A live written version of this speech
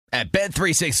At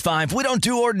Bet365, we don't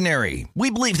do ordinary. We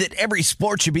believe that every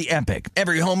sport should be epic.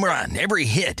 Every home run, every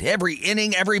hit, every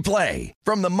inning, every play.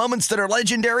 From the moments that are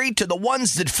legendary to the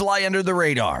ones that fly under the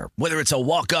radar. Whether it's a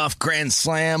walk-off grand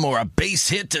slam or a base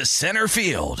hit to center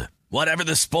field. Whatever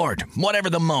the sport, whatever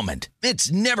the moment.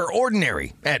 It's never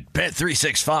ordinary at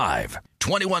Bet365.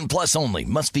 21 plus only.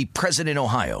 Must be present in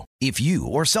Ohio. If you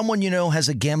or someone you know has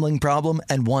a gambling problem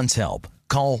and wants help,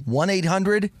 call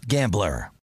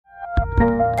 1-800-GAMBLER.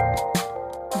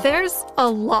 There's a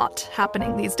lot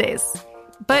happening these days,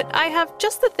 but I have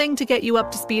just the thing to get you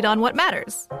up to speed on what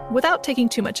matters without taking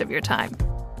too much of your time.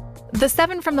 The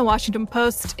 7 from the Washington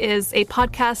Post is a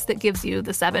podcast that gives you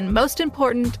the 7 most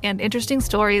important and interesting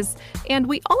stories, and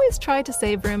we always try to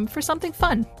save room for something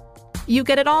fun. You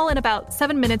get it all in about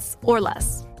 7 minutes or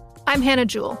less. I'm Hannah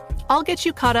Jewell. I'll get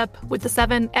you caught up with the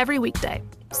 7 every weekday.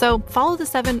 So follow the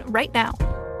 7 right now.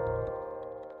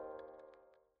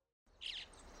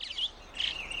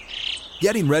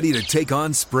 Getting ready to take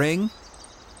on spring?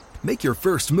 Make your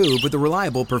first move with the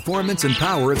reliable performance and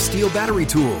power of Steel battery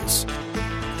tools.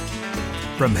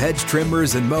 From hedge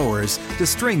trimmers and mowers to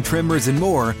string trimmers and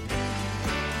more,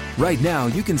 right now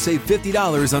you can save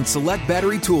 $50 on select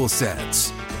battery tool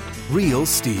sets. Real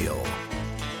Steel.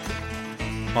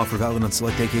 Offer valid on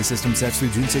select AK system sets through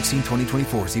June 16,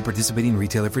 2024. See participating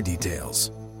retailer for details.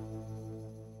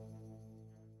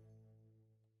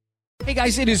 Hey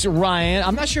guys, it is Ryan.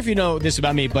 I'm not sure if you know this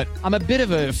about me, but I'm a bit of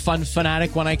a fun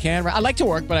fanatic when I can. I like to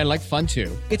work, but I like fun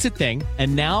too. It's a thing.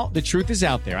 And now the truth is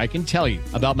out there. I can tell you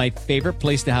about my favorite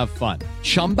place to have fun.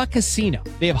 Chumba Casino.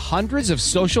 They have hundreds of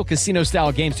social casino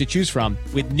style games to choose from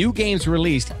with new games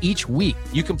released each week.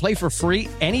 You can play for free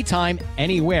anytime,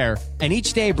 anywhere. And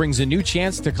each day brings a new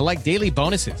chance to collect daily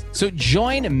bonuses. So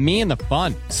join me in the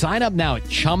fun. Sign up now at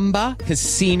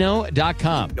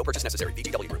ChumbaCasino.com. No purchase necessary.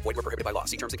 VGW Group. Void where prohibited by law.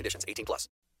 See terms and conditions. 18 plus.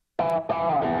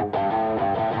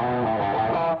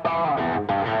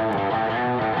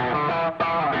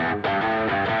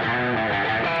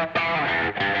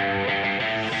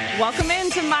 Welcome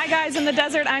into My Guys in the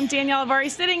Desert. I'm Danielle Avari,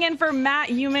 sitting in for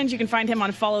Matt Humans. You can find him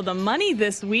on Follow the Money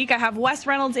this week. I have Wes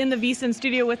Reynolds in the VSiN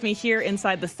studio with me here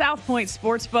inside the South Point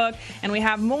Sportsbook. And we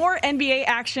have more NBA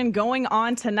action going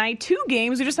on tonight. 2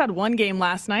 games. We just had 1 game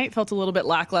last night. Felt a little bit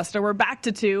lackluster. We're back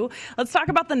to 2. Let's talk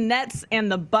about the Nets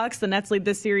and the Bucks. The Nets lead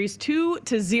this series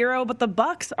 2-0, but the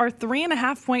Bucks are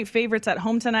 3.5-point favorites at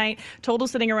home tonight. Total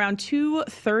sitting around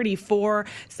 234.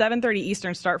 7:30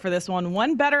 Eastern start for this one.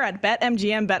 One better at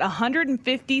BetMGM. Bet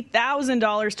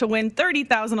 $150,000 to win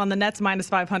 $30,000 on the Nets minus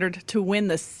 500 to win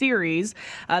the series.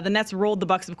 The Nets rolled the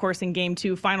Bucks, of course, in Game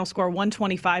 2. Final score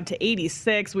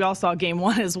 125-86. We all saw Game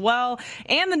 1 as well.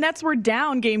 And the Nets were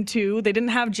down Game 2. They didn't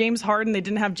have James Harden. They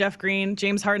didn't have Jeff Green.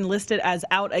 James Harden listed as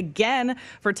out again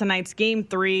for tonight's Game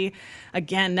 3.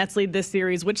 Again, Nets lead this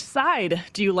series. Which side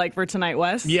do you like for tonight,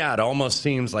 Wes? Yeah, it almost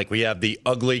seems like we have the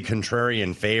ugly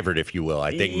contrarian favorite, if you will.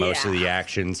 I think most of the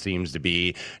action seems to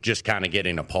be just kind of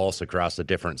getting a pulse across the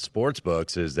different sports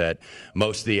books, is that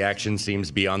most of the action seems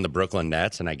to be on the Brooklyn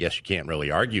Nets, and I guess you can't really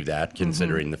argue that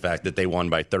considering the fact that they won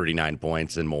by 39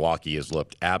 points and Milwaukee has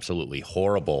looked absolutely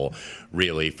horrible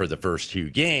really for the first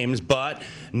 2 games. But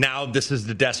now this is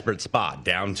the desperate spot,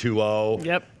 down 2-0.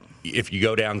 Yep. If you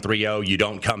go down 3-0, you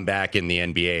don't come back in the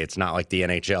NBA. It's not like the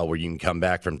NHL where you can come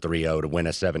back from 3-0 to win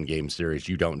a 7-game series.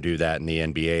 You don't do that in the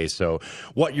NBA. So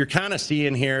what you're kind of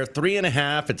seeing here,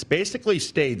 3.5, it's basically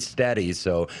stayed steady.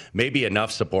 So maybe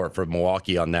enough support for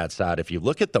Milwaukee on that side. If you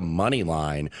look at the money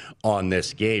line on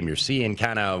this game, you're seeing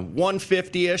kind of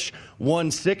 150-ish,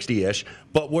 160-ish.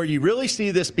 But where you really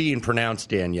see this being pronounced,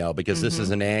 Danielle, because this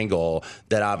is an angle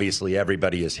that obviously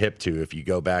everybody is hip to if you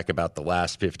go back about the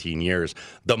last 15 years,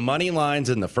 the money lines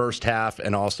in the first half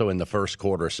and also in the first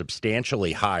quarter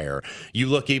substantially higher. You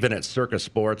look even at Circa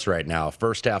Sports right now,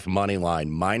 first half money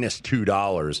line minus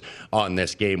 $2 on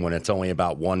this game when it's only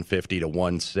about 150 to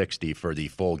 160 for the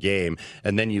full game.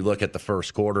 And then you look at the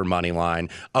first quarter money line,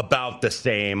 about the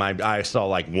same. I saw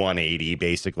like 180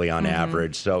 basically on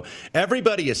average. So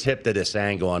everybody is hip to this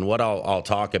angle. And what I'll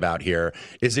talk about here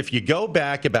is if you go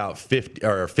back about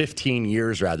 15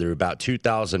 years, rather, about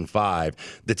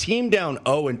 2005, the team down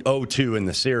 0-2 in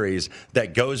the series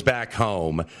that goes back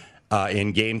home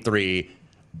in Game 3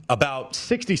 about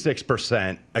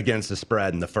 66% against the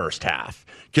spread in the first half,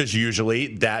 because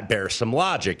usually that bears some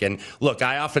logic. And look,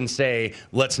 I often say,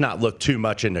 let's not look too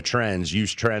much into trends,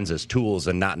 use trends as tools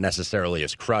and not necessarily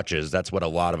as crutches. That's what a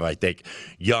lot of, I think,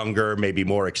 younger, maybe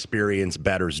more experienced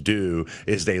bettors do,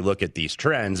 is they look at these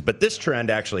trends. But this trend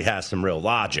actually has some real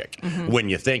logic when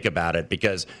you think about it,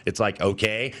 because it's like,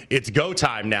 okay, it's go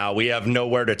time now. We have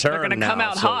nowhere to turn. We're going to come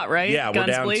out hot, right? Yeah, Guns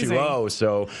we're down blazing. 2-0,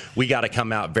 so we got to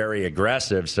come out very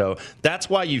aggressive. So that's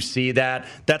why you see that.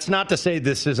 That's not to say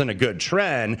this isn't a good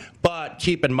trend, but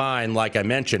keep in mind, like I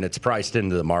mentioned, it's priced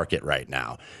into the market right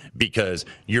now, because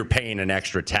you're paying an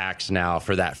extra tax now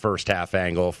for that first half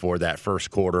angle, for that first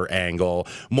quarter angle,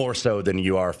 more so than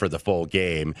you are for the full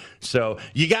game. So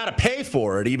you got to pay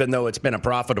for it, even though it's been a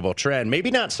profitable trend.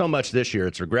 Maybe not so much this year.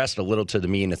 It's regressed a little to the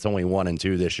mean. It's only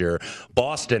 1-2 this year.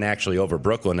 Boston actually over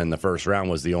Brooklyn in the first round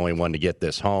was the only one to get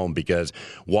this home, because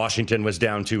Washington was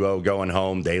down 2-0 going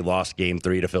home. They lost game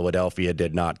 3 to Philadelphia,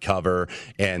 did not cover.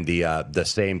 And the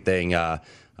same thing, I'm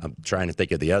trying to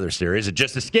think of the other series. It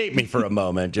just escaped me for a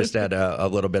moment. Just had a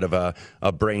little bit of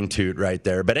a brain toot right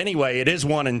there. But anyway, it is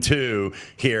 1-2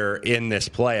 here in this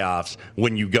playoffs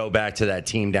when you go back to that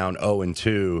team down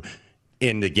 0-2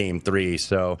 into game 3.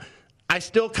 So I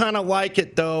still kind of like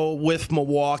it, though, with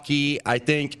Milwaukee. I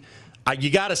think you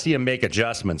got to see them make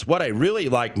adjustments. What I really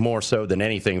like more so than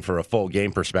anything for a full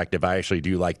game perspective, I actually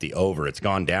do like the over. It's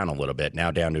gone down a little bit,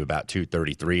 now down to about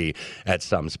 233 at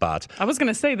some spots. I was going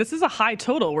to say, this is a high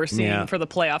total we're seeing for the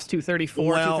playoffs,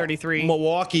 234, 233.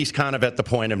 Milwaukee's kind of at the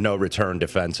point of no return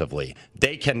defensively.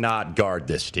 They cannot guard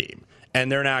this team, and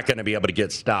they're not going to be able to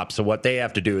get stopped. So what they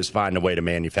have to do is find a way to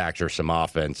manufacture some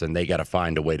offense, and they got to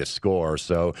find a way to score.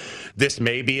 So this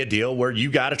may be a deal where you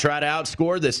got to try to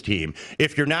outscore this team.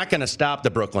 If you're not going to stop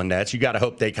the Brooklyn Nets, you got to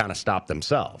hope they kind of stop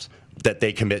themselves, that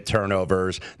they commit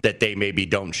turnovers, that they maybe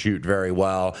don't shoot very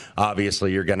well.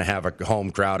 Obviously, you're going to have a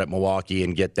home crowd at Milwaukee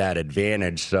and get that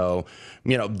advantage. So,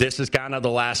 this is kind of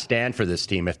the last stand for this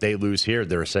team. If they lose here,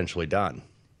 they're essentially done.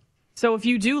 So if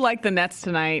you do like the Nets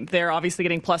tonight, they're obviously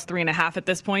getting plus 3.5 at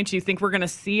this point. Do you think we're going to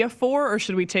see a 4, or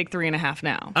should we take 3.5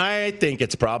 now? I think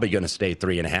it's probably going to stay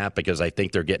 3.5, because I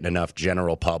think they're getting enough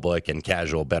general public and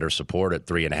casual better support at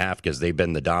 3.5, because they've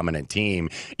been the dominant team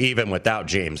even without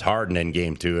James Harden in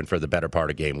game 2 and for the better part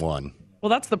of game 1. Well,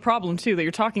 that's the problem, too, that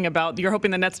you're talking about. You're hoping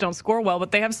the Nets don't score well,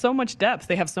 but they have so much depth.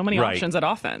 They have so many options at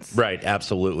offense. Right,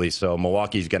 absolutely. So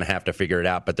Milwaukee's going to have to figure it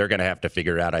out, but they're going to have to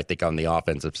figure it out, I think, on the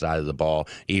offensive side of the ball,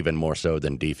 even more so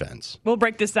than defense. We'll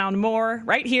break this down more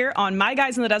right here on My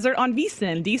Guys in the Desert on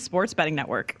VSiN, the Sports Betting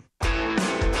Network.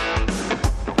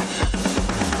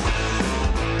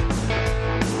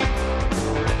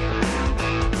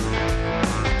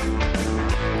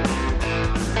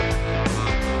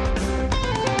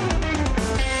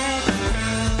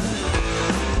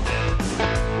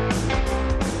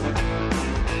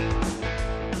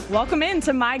 Welcome in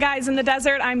to My Guys in the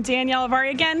Desert. I'm Danielle Avari,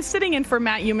 again, sitting in for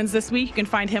Matt Youmans this week. You can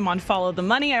find him on Follow the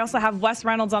Money. I also have Wes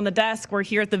Reynolds on the desk. We're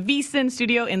here at the VSiN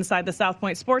studio inside the South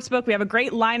Point Sportsbook. We have a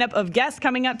great lineup of guests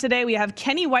coming up today. We have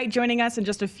Kenny White joining us in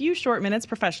just a few short minutes,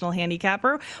 professional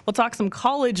handicapper. We'll talk some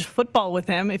college football with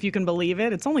him, if you can believe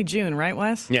it. It's only June, right,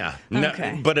 Wes? Yeah.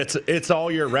 Okay. But it's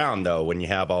all year round, though, when you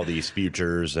have all these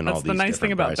futures and all these That's the nice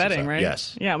thing about betting, right?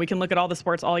 Yes. Yeah, we can look at all the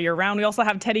sports all year round. We also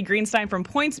have Teddy Greenstein from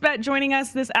PointsBet joining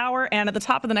us this hour. And at the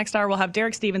top of the next hour, we'll have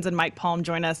Derek Stevens and Mike Palm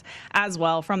join us as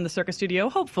well from the Circus Studio.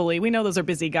 Hopefully, we know those are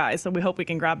busy guys, so we hope we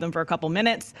can grab them for a couple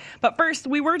minutes. But first,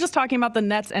 we were just talking about the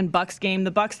Nets and Bucks game.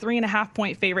 The Bucks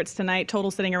 3.5-point favorites tonight,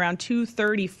 total sitting around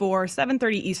 234,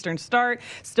 7:30 Eastern start.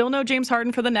 Still no James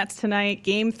Harden for the Nets tonight.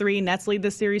 Game 3, Nets lead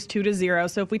the series 2-0.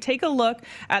 So if we take a look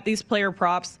at these player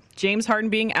props, James Harden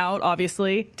being out,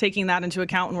 obviously, taking that into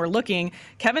account when we're looking,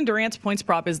 Kevin Durant's points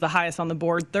prop is the highest on the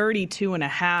board,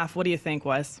 32.5. What do you think,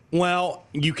 Wes? Well,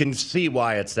 you can see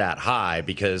why it's that high,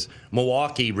 because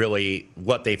Milwaukee really,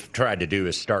 what they've tried to do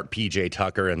is start P.J.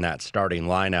 Tucker in that starting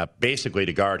lineup, basically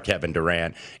to guard Kevin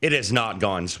Durant. It has not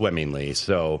gone swimmingly.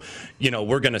 So,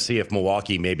 we're going to see if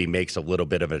Milwaukee maybe makes a little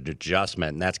bit of an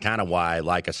adjustment. And that's kind of why I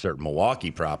like a certain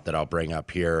Milwaukee prop that I'll bring up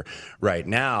here right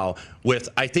now.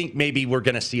 I think maybe we're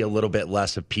going to see a little bit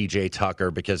less of P.J.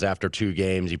 Tucker, because after 2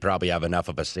 games, you probably have enough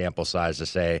of a sample size to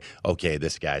say, okay,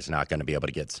 this guy's not going to be able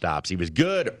to get stops. He was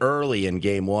good early in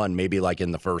game 1, maybe like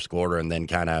in the first quarter, and then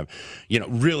kind of,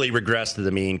 really regressed to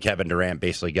the mean. Kevin Durant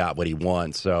basically got what he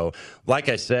wants. So like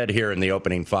I said here in the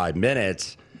opening 5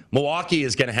 minutes, Milwaukee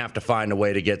is going to have to find a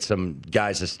way to get some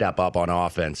guys to step up on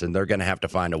offense, and they're going to have to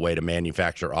find a way to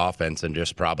manufacture offense and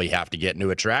just probably have to get into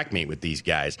a track meet with these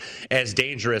guys. As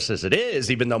dangerous as it is,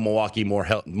 even though Milwaukee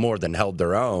more than held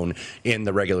their own in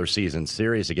the regular season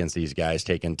series against these guys,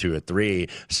 taking 2 of 3.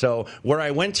 So where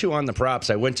I went to on the props,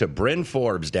 I went to Bryn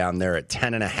Forbes down there at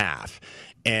 10.5.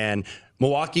 And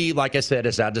Milwaukee, like I said,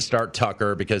 has had to start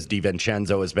Tucker because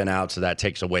DiVincenzo has been out, so that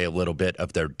takes away a little bit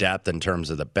of their depth in terms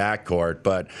of the backcourt.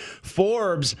 But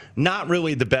Forbes, not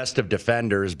really the best of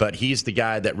defenders, but he's the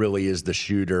guy that really is the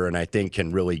shooter and I think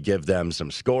can really give them some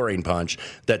scoring punch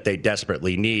that they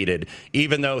desperately needed.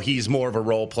 Even though he's more of a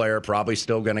role player, probably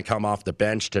still going to come off the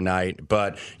bench tonight.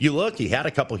 But you look, he had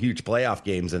a couple huge playoff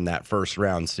games in that first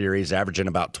round series, averaging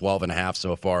about 12.5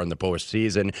 so far in the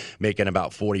postseason, making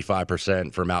about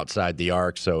 45% from outside the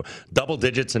arc. So double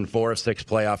digits in 4 of 6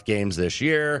 playoff games this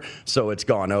year. So it's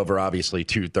gone over, obviously,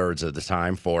 2/3 of the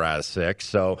time, 4 out of 6.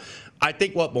 So I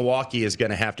think what Milwaukee is going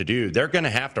to have to do, they're going to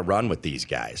have to run with these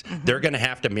guys. They're going to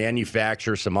have to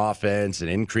manufacture some offense and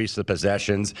increase the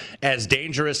possessions, as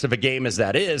dangerous of a game as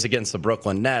that is against the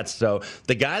Brooklyn Nets. So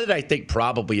the guy that I think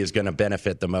probably is going to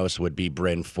benefit the most would be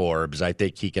Bryn Forbes. I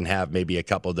think he can have maybe a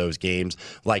couple of those games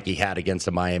like he had against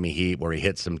the Miami Heat where he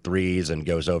hits some threes and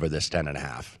goes over this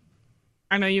 10.5.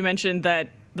 I know you mentioned that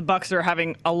the Bucks are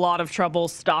having a lot of trouble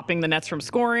stopping the Nets from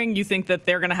scoring. You think that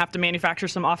they're going to have to manufacture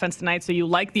some offense tonight, so you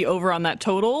like the over on that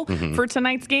total for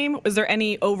tonight's game. Is there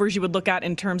any overs you would look at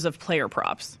in terms of player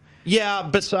props? Yeah,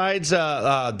 besides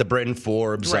the Bryn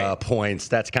Forbes points,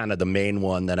 that's kind of the main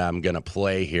one that I'm going to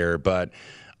play here. But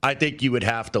I think you would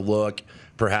have to look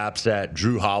perhaps at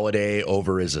Drew Holiday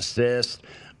over his assist.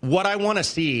 What I want to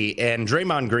see, and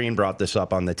Draymond Green brought this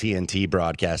up on the TNT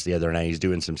broadcast the other night. He's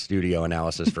doing some studio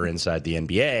analysis for Inside the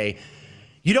NBA.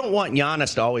 You don't want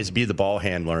Giannis to always be the ball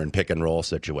handler in pick and roll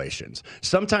situations.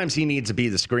 Sometimes he needs to be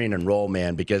the screen and roll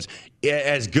man because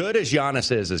as good as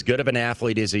Giannis is, as good of an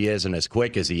athlete as he is and as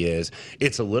quick as he is,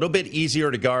 it's a little bit easier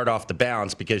to guard off the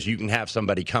bounce because you can have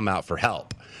somebody come out for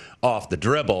help off the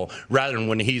dribble rather than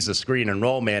when he's a screen and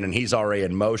roll man and he's already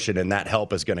in motion and that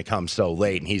help is going to come so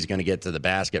late and he's going to get to the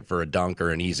basket for a dunk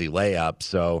or an easy layup.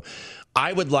 So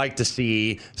I would like to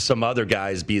see some other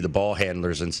guys be the ball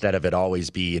handlers instead of it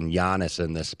always being Giannis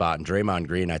in this spot. And Draymond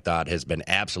Green, I thought, has been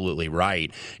absolutely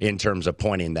right in terms of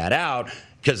pointing that out.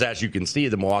 Because as you can see,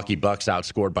 the Milwaukee Bucks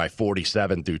outscored by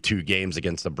 47 through 2 games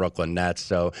against the Brooklyn Nets.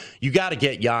 So you got to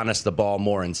get Giannis the ball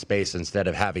more in space instead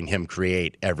of having him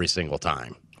create every single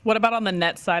time. What about on the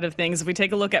net side of things? If we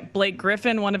take a look at Blake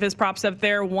Griffin, one of his props up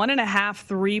there, 1.5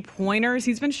 3-pointers.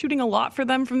 He's been shooting a lot for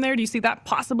them from there. Do you see that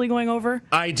possibly going over?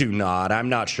 I do not. I'm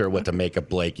not sure what to make of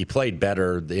Blake. He played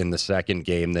better in the second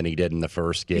game than he did in the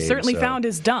first game. He certainly found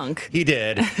his dunk. He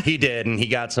did. He did, and he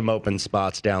got some open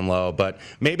spots down low. But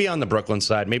maybe on the Brooklyn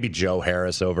side, maybe Joe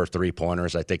Harris over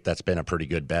 3-pointers. I think that's been a pretty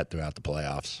good bet throughout the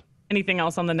playoffs. Anything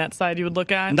else on the net side you would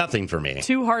look at? Nothing for me.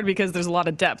 Too hard because there's a lot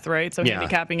of depth, right? So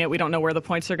handicapping it, we don't know where the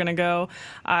points are going to go.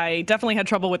 I definitely had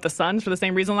trouble with the Suns for the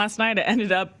same reason last night. I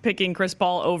ended up picking Chris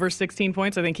Paul over 16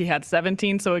 points. I think he had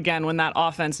 17. So again, when that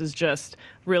offense is just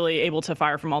really able to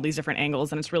fire from all these different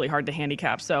angles, and it's really hard to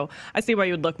handicap. So I see why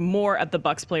you would look more at the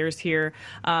Bucks players here.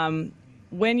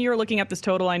 When you're looking at this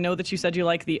total, I know that you said you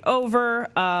like the over.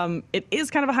 It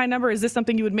is kind of a high number. Is this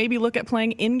something you would maybe look at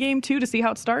playing in game 2 to see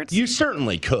how it starts? You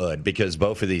certainly could, because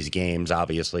both of these games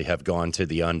obviously have gone to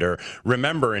the under.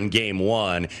 Remember, in game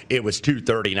 1, it was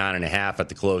 239.5 at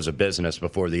the close of business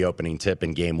before the opening tip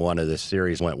in game 1 of this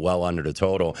series went well under the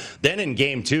total. Then in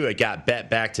game 2, it got bet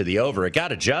back to the over. It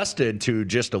got adjusted to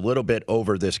just a little bit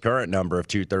over this current number of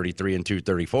 233 and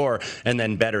 234, and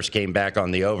then bettors came back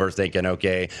on the over thinking,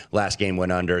 okay, last game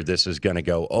went under, this is going to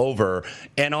go over.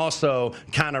 And also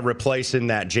kind of replacing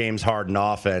that James Harden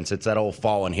offense. It's that old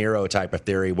fallen hero type of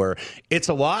theory where it's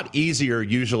a lot easier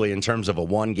usually in terms of a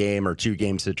 1-game or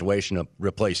 2-game situation to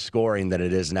replace scoring than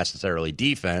it is necessarily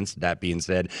defense. That being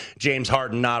said, James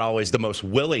Harden not always the most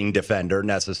willing defender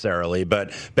necessarily,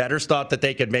 but bettors thought that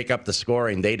they could make up the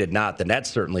scoring. They did not. The Nets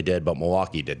certainly did, but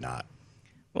Milwaukee did not.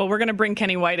 Well, we're going to bring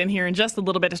Kenny White in here in just a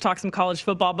little bit to talk some college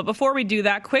football. But before we do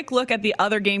that, quick look at the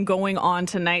other game going on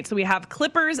tonight. So we have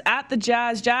Clippers at the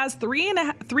Jazz. Jazz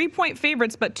 3-point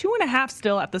favorites, but 2.5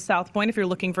 still at the South Point if you're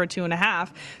looking for a 2.5.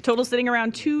 Total sitting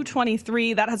around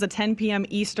 223. That has a 10 p.m.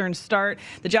 Eastern start.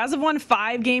 The Jazz have won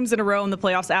 5 games in a row in the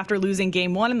playoffs after losing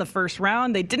game 1 in the first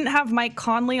round. They didn't have Mike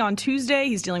Conley on Tuesday.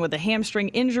 He's dealing with a hamstring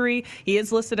injury. He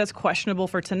is listed as questionable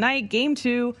for tonight. Game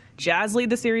 2, Jazz lead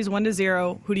the series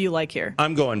 1-0. Who do you like here?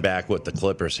 I'm going back with the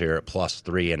Clippers here at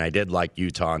 +3, and I did like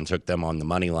Utah and took them on the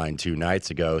money line 2 nights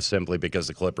ago simply because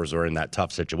the Clippers were in that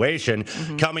tough situation.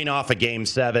 Coming off a Game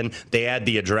 7, they had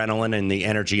the adrenaline and the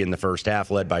energy in the first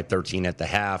half, led by 13 at the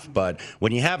half. But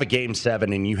when you have a Game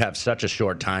 7 and you have such a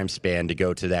short time span to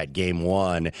go to that Game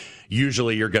 1,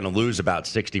 usually you're going to lose about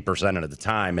 60% of the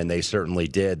time, and they certainly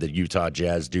did. The Utah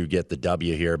Jazz do get the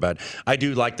W here, but I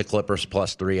do like the Clippers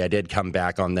 +3. I did come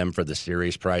back on them for the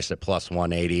series price at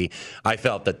 +180. I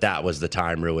felt that was the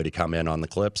time really to come in on the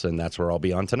Clips, and that's where I'll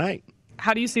be on tonight.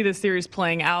 How do you see this series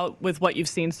playing out with what you've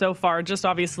seen so far? Just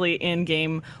obviously in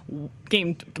game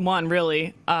 1,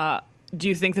 really. Do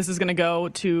you think this is going to go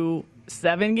to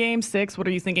 7 games, 6? What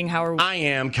are you thinking? I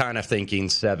am kind of thinking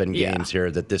 7 games here,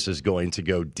 that this is going to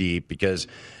go deep, because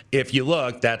if you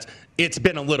look, it's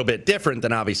been a little bit different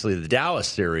than obviously the Dallas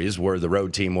series where the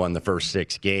road team won the first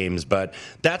 6 games, but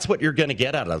that's what you're going to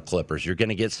get out of the Clippers. You're going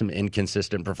to get some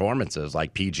inconsistent performances,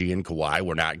 like PG and Kawhi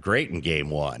were not great in Game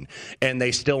 1, and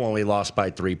they still only lost by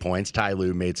 3 points. Ty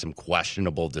Lue made some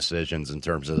questionable decisions in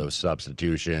terms of those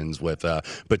substitutions with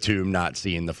Batum not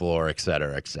seeing the floor, et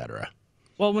cetera, et cetera.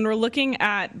 Well, when we're looking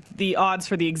at the odds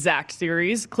for the exact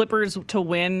series, Clippers to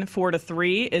win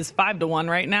 4-3 is 5-1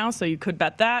 right now, so you could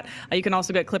bet that. You can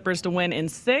also get Clippers to win in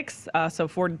 6, so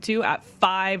 4-2 at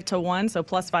 5-1, so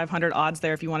plus 500 odds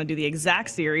there if you want to do the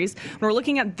exact series. When we're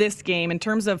looking at this game in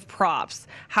terms of props,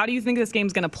 how do you think this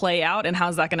game's going to play out, and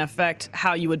how's that going to affect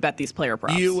how you would bet these player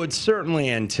props? You would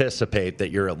certainly anticipate that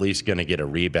you're at least going to get a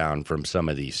rebound from some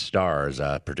of these stars,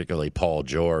 particularly Paul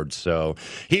George. So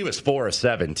he was 4 of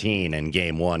 17 in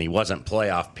Game 1. He wasn't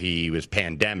playoff P, he was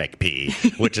pandemic P,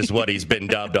 which is what he's been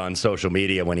dubbed on social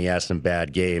media when he has some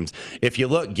bad games. If you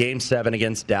look, Game 7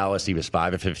 against Dallas, he was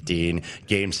 5 of 15.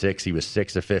 Game 6, he was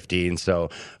 6 of 15. So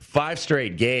 5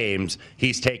 straight games,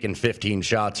 he's taken 15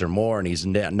 shots or more, and he's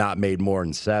not made more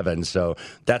than 7. So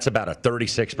that's about a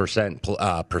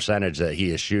 36% percentage that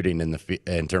he is shooting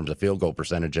in terms of field goal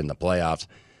percentage in the playoffs.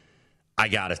 I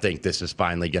got to think this is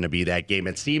finally going to be that game.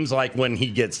 It seems like when he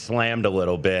gets slammed a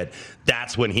little bit,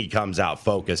 that's when he comes out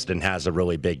focused and has a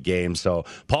really big game. So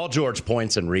Paul George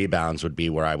points and rebounds would be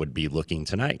where I would be looking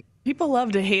tonight. People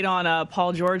love to hate on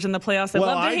Paul George in the playoffs. They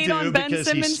love to hate on Ben Simmons,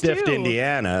 too. Because he stiffed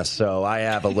Indiana, so I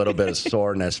have a little bit of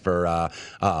soreness for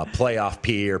playoff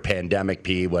P or pandemic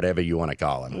P, whatever you want to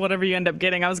call him. Whatever you end up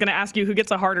getting. I was going to ask you who gets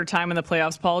a harder time in the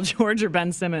playoffs, Paul George or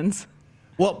Ben Simmons?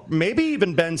 Well, maybe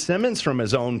even Ben Simmons from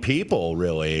his own people,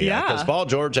 really. Yeah. Because Paul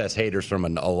George has haters from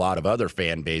a lot of other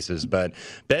fan bases, but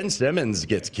Ben Simmons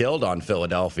gets killed on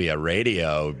Philadelphia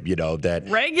radio, that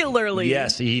regularly.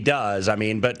 Yes, he does. I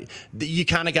mean, but you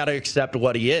kind of got to accept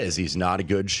what he is. He's not a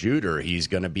good shooter. He's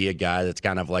going to be a guy that's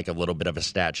kind of like a little bit of a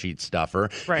stat sheet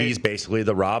stuffer. Right. He's basically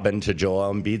the Robin to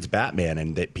Joel Embiid's Batman,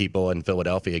 and that people in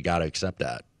Philadelphia got to accept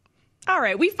that. All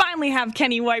right, we finally have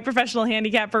Kenny White, professional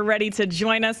handicapper, ready to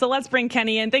join us. So let's bring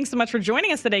Kenny in. Thanks so much for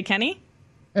joining us today, Kenny.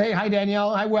 Hey, hi,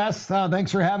 Danielle. Hi, Wes.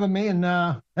 Thanks for having me. And,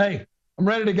 hey, I'm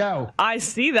ready to go. I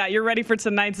see that. You're ready for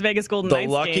tonight's Vegas Golden Knights game.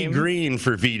 The lucky green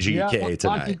for VGK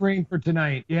tonight. Lucky green for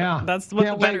tonight, yeah. That's what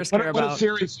the bettors care about. What a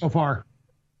series so far.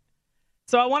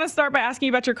 So I want to start by asking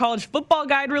you about your college football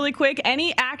guide really quick.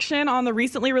 Any action on the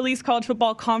recently released college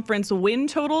football conference win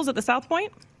totals at the South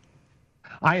Point?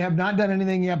 I have not done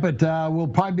anything yet, but we'll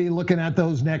probably be looking at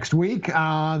those next week.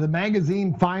 The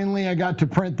magazine, finally, I got to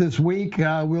print this week.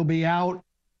 Will be out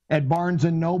at Barnes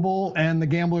 & Noble and the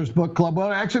Gamblers Book Club. Well,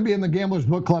 it'll actually be in the Gamblers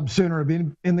Book Club sooner. It'll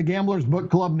be in the Gamblers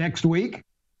Book Club next week,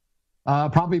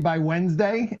 probably by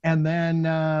Wednesday. And then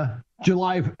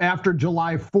after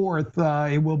July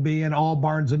 4th, it will be in all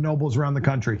Barnes & Nobles around the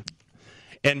country.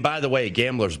 And by the way,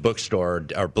 Gamblers Bookstore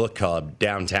or Book Club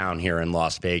downtown here in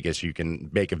Las Vegas, you can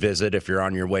make a visit if you're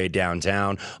on your way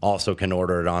downtown. Also can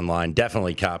order it online.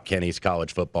 Definitely cop Kenny's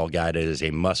College Football Guide. It is a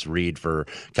must-read for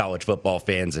college football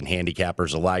fans and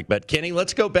handicappers alike. But, Kenny,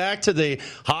 let's go back to the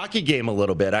hockey game a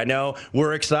little bit. I know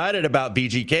we're excited about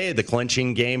VGK, the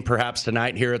clinching game perhaps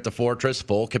tonight here at the Fortress,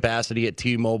 full capacity at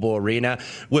T-Mobile Arena.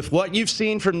 With what you've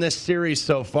seen from this series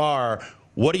so far,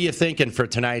 what are you thinking for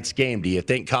tonight's game? Do you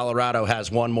think Colorado has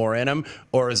one more in them,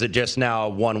 or is it just now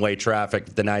one-way traffic?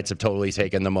 The Knights have totally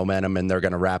taken the momentum, and they're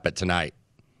going to wrap it tonight.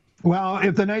 Well,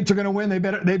 if the Knights are going to win, they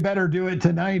better do it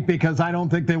tonight, because I don't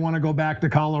think they want to go back to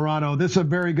Colorado. This is a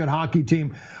very good hockey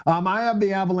team. I have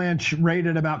the Avalanche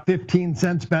rated about 15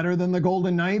 cents better than the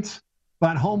Golden Knights,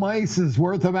 but home ice is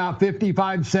worth about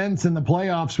 55 cents in the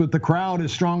playoffs with the crowd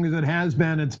as strong as it has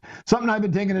been. It's something I've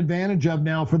been taking advantage of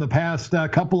now for the past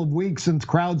couple of weeks since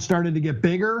crowds started to get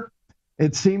bigger.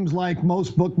 It seems like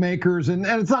most bookmakers, and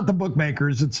it's not the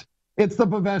bookmakers, it's the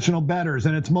professional bettors,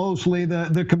 and it's mostly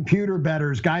the computer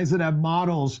bettors, guys that have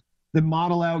models that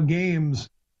model out games.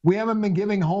 We haven't been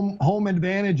giving home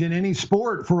advantage in any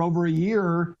sport for over a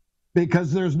year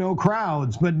because there's no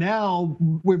crowds. But now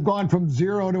we've gone from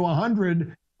 0 to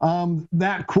 100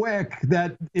 that quick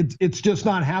that it's just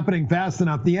not happening fast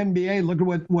enough. The NBA, look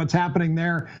at what's happening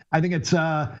there. I think it's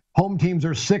home teams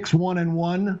are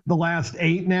 6-1-1 the last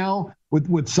 8 now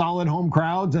with solid home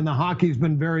crowds, and the hockey's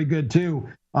been very good too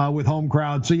with home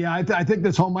crowds. So yeah, I think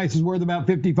this home ice is worth about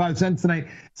 55 cents tonight.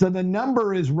 So the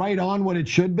number is right on what it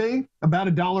should be, about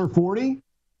 $1.40.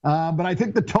 But I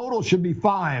think the total should be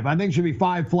 5. I think it should be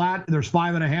 5 flat. There's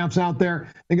 5.5s out there.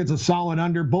 I think it's a solid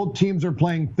under. Both teams are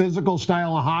playing physical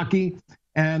style of hockey,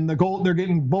 and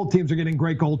both teams are getting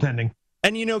great goaltending.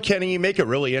 And, Kenny, you make a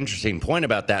really interesting point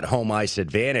about that home ice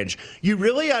advantage. You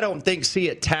really, I don't think, see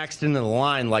it taxed into the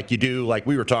line like you do, like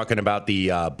we were talking about the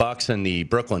Bucks and the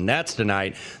Brooklyn Nets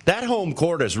tonight. That home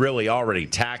court is really already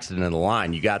taxed into the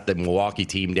line. You got the Milwaukee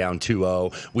team down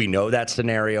 2-0. We know that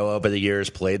scenario over the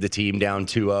years, played the team down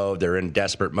 2-0. They're in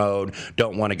desperate mode,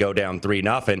 don't want to go down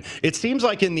 3-0. It seems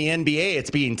like in the NBA,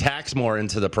 it's being taxed more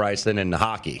into the price than in the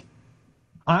hockey.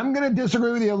 I'm going to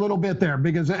disagree with you a little bit there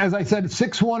because, as I said,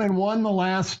 6-1-1 the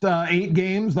last 8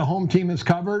 games the home team has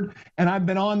covered, and I've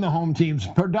been on the home teams.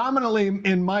 Predominantly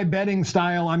in my betting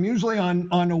style, I'm usually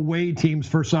on away teams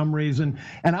for some reason,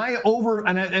 and a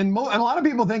lot of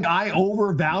people think I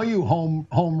overvalue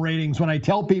home ratings when I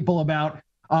tell people about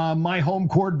my home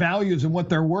court values and what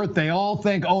they're worth. They all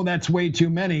think, oh, that's way too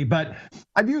many. But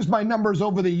I've used my numbers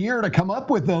over the year to come up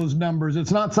with those numbers.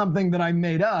 It's not something that I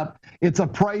made up. It's a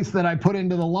price that I put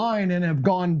into the line and have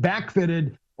gone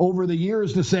backfitted over the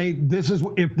years to say,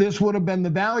 if this would have been the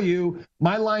value,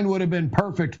 my line would have been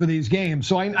perfect for these games.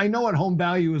 So I know what home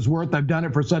value is worth. I've done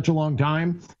it for such a long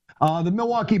time. The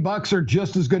Milwaukee Bucks are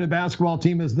just as good a basketball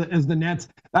team as the Nets.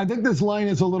 I think this line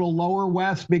is a little lower,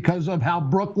 Wes, because of how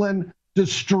Brooklyn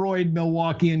destroyed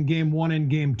Milwaukee in game 1 and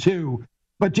game 2.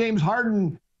 But James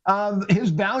Harden, his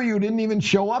value didn't even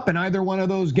show up in either one of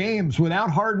those games. Without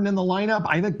Harden in the lineup,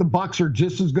 I think the Bucks are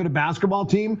just as good a basketball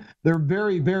team. They're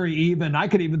very, very even. I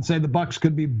could even say the Bucks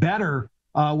could be better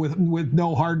with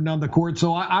no Harden on the court.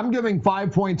 So I'm giving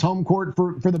 5 points home court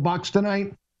for the Bucks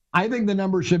tonight. I think the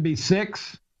number should be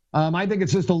 6. I think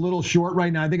it's just a little short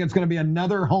right now. I think it's going to be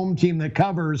another home team that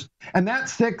covers. And that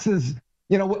 6 is,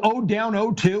 down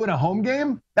 0-2 in a home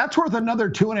game, that's worth another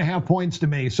 2.5 points to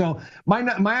me. So my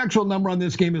actual number on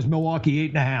this game is Milwaukee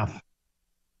 8.5.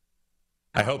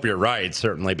 I hope you're right,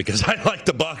 certainly, because I like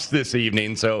the Bucks this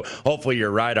evening. So hopefully you're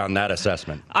right on that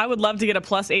assessment. I would love to get a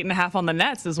plus 8.5 on the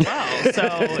Nets as well. So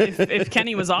if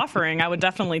Kenny was offering, I would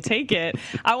definitely take it.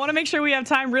 I want to make sure we have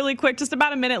time really quick, just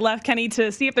about a minute left, Kenny,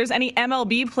 to see if there's any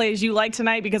MLB plays you like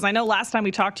tonight, because I know last time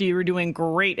we talked to you, you were doing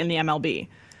great in the MLB.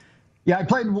 Yeah, I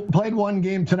played one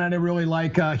game tonight I really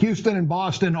like. Houston and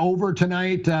Boston over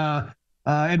tonight.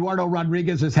 Eduardo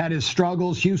Rodriguez has had his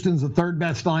struggles. Houston's the 3rd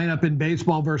best lineup in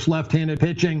baseball versus left-handed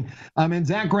pitching. And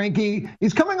Zach Greinke,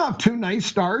 he's coming off 2 nice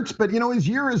starts, but, his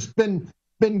year has been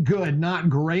good,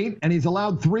 not great. And he's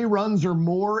allowed 3 runs or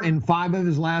more in 5 of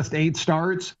his last 8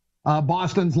 starts.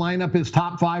 Boston's lineup is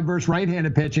top 5 versus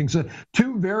right-handed pitching. So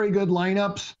 2 very good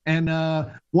lineups,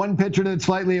 and one pitcher that's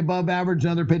slightly above average,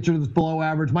 another pitcher that's below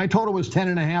average. My total was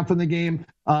 10.5 in the game.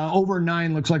 Over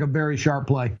 9 looks like a very sharp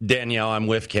play. Danielle, I'm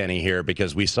with Kenny here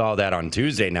because we saw that on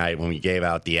Tuesday night when we gave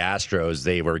out the Astros.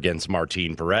 They were against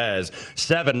Martin Perez.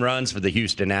 7 runs for the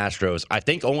Houston Astros. I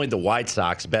think only the White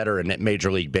Sox better in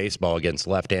Major League Baseball against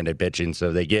left-handed pitching.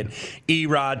 So they get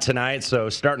Erod tonight. So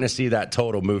starting to see that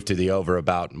total move to the over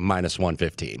about minus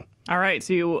 115. All right,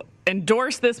 so you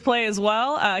endorse this play as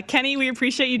well. Kenny, we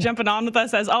appreciate you jumping on with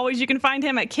us. As always, you can find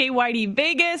him at KYD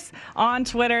Vegas on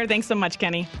Twitter. Thanks so much,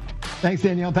 Kenny. Thanks,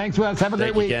 Danielle. Thanks, Wes. Have a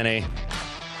great week. Kenny.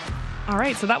 All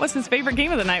right, so that was his favorite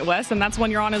game of the night, Wes, and that's one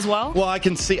you're on as well? Well, I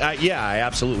can see, I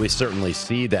absolutely certainly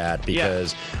see that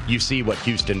because you see what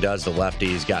Houston does. The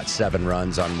lefties got 7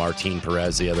 runs on Martin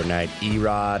Perez the other night.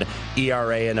 Erod,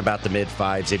 ERA in about the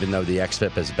mid-5s, even though the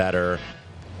xFIP is better.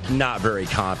 Not very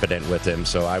confident with him,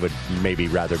 so I would maybe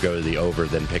rather go to the over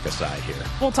than pick a side here.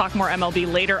 We'll talk more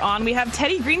MLB later on. We have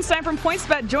Teddy Greenstein from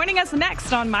PointsBet joining us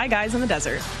next on My Guys in the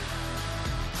Desert.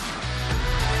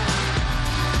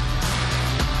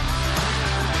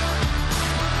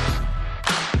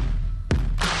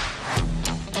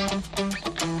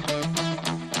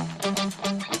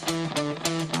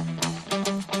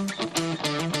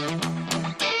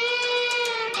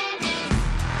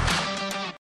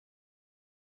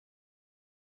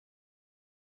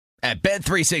 At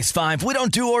Bet365, we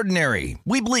don't do ordinary.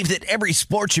 We believe that every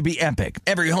sport should be epic.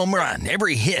 Every home run,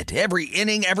 every hit, every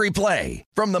inning, every play.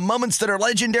 From the moments that are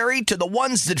legendary to the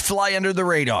ones that fly under the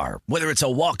radar. Whether it's a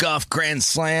walk-off grand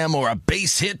slam or a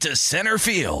base hit to center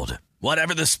field.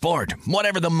 Whatever the sport,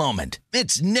 whatever the moment.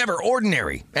 It's never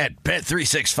ordinary at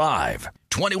Bet365.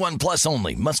 21 plus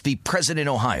only. Must be present in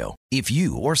Ohio. If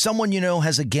you or someone you know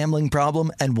has a gambling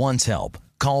problem and wants help,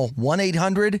 call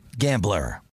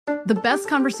 1-800-GAMBLER. The best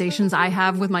conversations I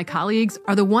have with my colleagues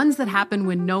are the ones that happen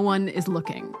when no one is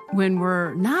looking, when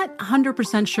we're not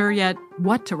 100% sure yet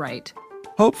what to write.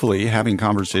 Hopefully, having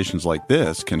conversations like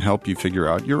this can help you figure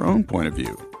out your own point of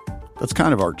view. That's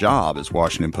kind of our job as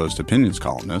Washington Post opinions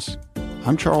columnists.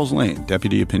 I'm Charles Lane,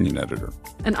 Deputy Opinion Editor.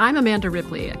 And I'm Amanda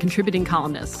Ripley, a contributing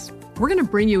columnist. We're going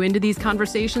to bring you into these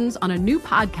conversations on a new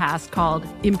podcast called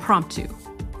Impromptu.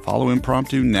 Follow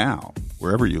Impromptu now,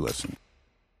 wherever you listen.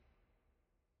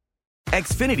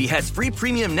 Xfinity has free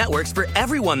premium networks for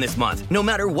everyone this month, no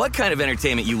matter what kind of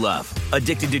entertainment you love.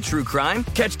 Addicted to true crime?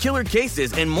 Catch killer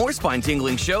cases and more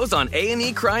spine-tingling shows on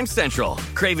A&E Crime Central.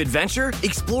 Crave adventure?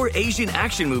 Explore Asian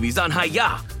action movies on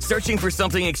Hi-YAH. Searching for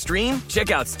something extreme?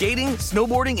 Check out skating,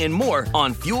 snowboarding, and more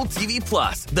on Fuel TV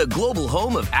Plus, the global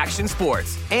home of action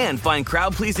sports. And find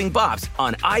crowd-pleasing bops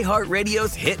on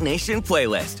iHeartRadio's Hit Nation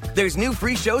playlist. There's new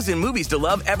free shows and movies to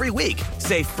love every week.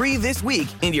 Say free this week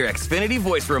in your Xfinity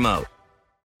voice remote.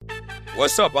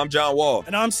 What's up? I'm John Wall.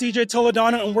 And I'm CJ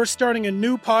Toledano, and we're starting a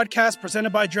new podcast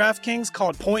presented by DraftKings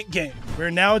called Point Game.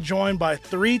 We're now joined by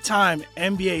three-time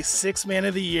NBA Sixth Man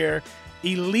of the Year,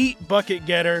 elite bucket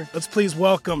getter. Let's please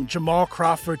welcome Jamal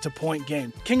Crawford to Point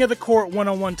Game. King of the Court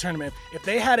one-on-one tournament. If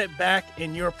they had it back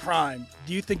in your prime,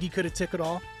 do you think you could have took it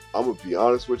all? I'm going to be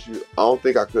honest with you. I don't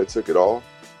think I could have took it all,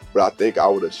 but I think I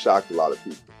would have shocked a lot of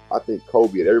people. I think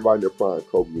Kobe and everybody in their prime,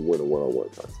 Kobe would win a one-on-one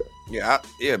contest.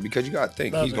 Yeah, because you got to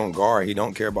think, he's going to guard. He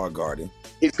don't care about guarding.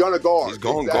 He's going to guard. He's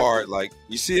going to guard. Like,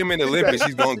 you see him in the Olympics,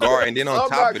 he's going to guard. And then on top of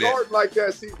that. I'm not guarding like that,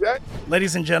 CJ.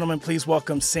 Ladies and gentlemen, please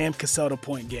welcome Sam Cassell to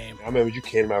Point Game. I remember you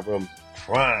came out from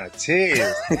crying,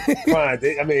 tears,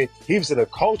 crying. I mean, he was in a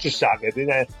culture shock. And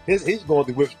then he's going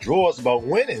through withdrawals about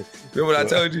winning. Remember what I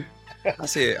told you? I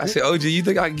said, OG, you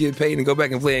think I can get paid and go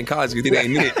back and play in college? Because it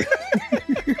ain't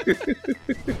it.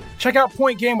 Check out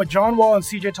Point Game with John Wall and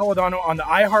CJ Toledano on the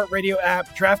iHeartRadio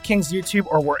app, DraftKings YouTube,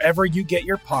 or wherever you get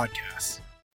your podcasts.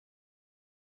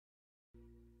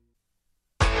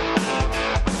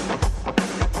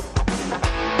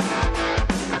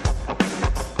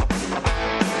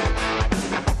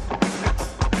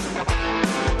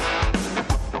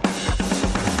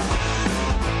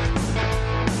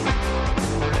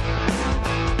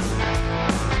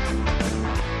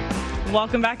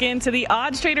 Welcome back into the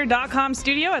oddstrader.com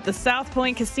studio at the South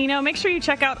Point Casino. Make sure you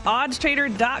check out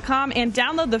oddstrader.com and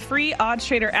download the free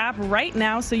OddsTrader app right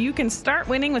now so you can start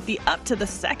winning with the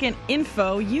up-to-the-second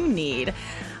info you need.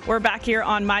 We're back here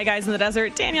on My Guys in the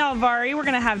Desert. Danielle Alvari. We're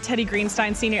going to have Teddy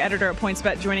Greenstein, senior editor at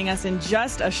PointsBet, joining us in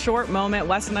just a short moment.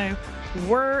 Wes and I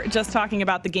were just talking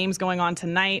about the games going on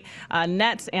tonight.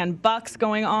 Nets and Bucks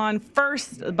going on.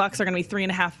 First, the Bucks are going to be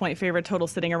 3.5-point favorite, total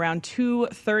sitting around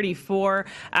 234.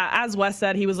 As Wes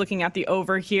said, he was looking at the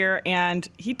over here, and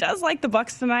he does like the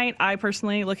Bucks tonight. I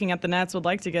personally, looking at the Nets, would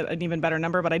like to get an even better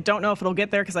number, but I don't know if it'll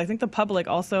get there because I think the public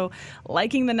also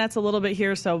liking the Nets a little bit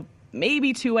here. So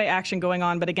maybe two-way action going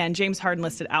on, but again, James Harden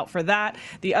listed out for that.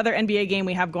 The other NBA game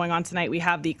we have going on tonight, we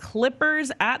have the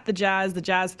Clippers at the Jazz. The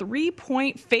Jazz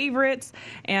 3-point favorites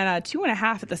and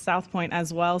 2.5 at the South Point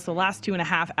as well. So last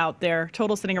 2.5 out there.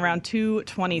 Total sitting around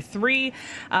 223.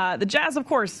 The Jazz, of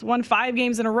course, won 5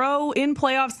 games in a row in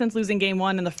playoffs since losing game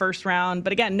 1 in the first round.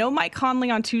 But again, no Mike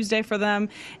Conley on Tuesday for them,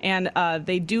 and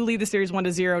they do lead the series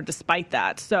 1-0 despite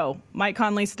that. So Mike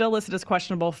Conley still listed as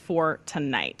questionable for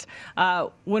tonight.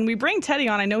 When we bring Teddy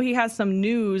on, I know he has some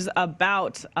news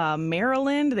about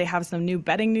Maryland. They have some new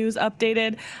betting news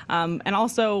updated. And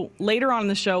also later on in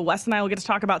the show, Wes and I will get to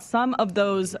talk about some of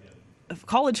those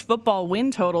college football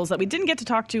win totals that we didn't get to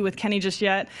talk to with Kenny just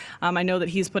yet. I know that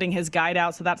he's putting his guide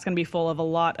out, so that's going to be full of a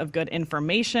lot of good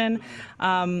information.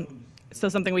 So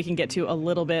something we can get to a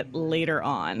little bit later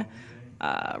on.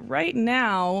 Right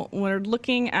now, we're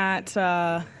looking at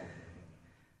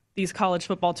these college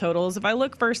football totals. If I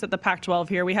look first at the Pac-12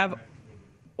 here, we have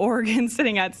Oregon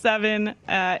sitting at 7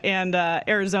 and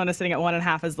Arizona sitting at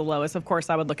 1.5 as the lowest. Of course,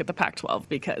 I would look at the Pac-12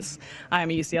 because I am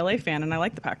a UCLA fan and I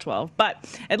like the Pac-12.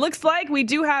 But it looks like we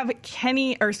do have we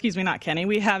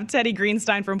have Teddy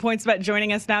Greenstein from PointsBet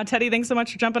joining us now. Teddy, thanks so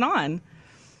much for jumping on.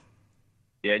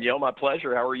 Danielle, my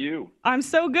pleasure. How are you? I'm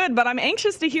so good, but I'm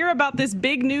anxious to hear about this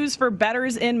big news for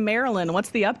bettors in Maryland.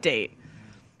 What's the update?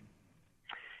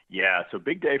 Yeah, so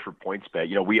big day for PointsBet.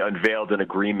 You know, we unveiled an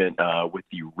agreement with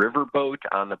the Riverboat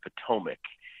on the Potomac,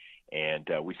 and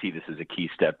we see this as a key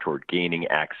step toward gaining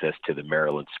access to the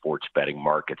Maryland sports betting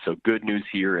market. So good news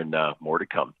here and more to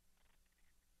come.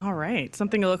 All right,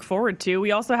 something to look forward to.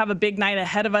 We also have a big night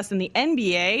ahead of us in the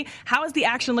NBA. How is the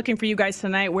action looking for you guys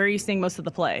tonight? Where are you seeing most of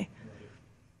the play?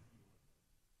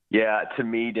 Yeah, to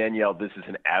me, Danielle, this is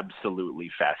an absolutely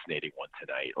fascinating one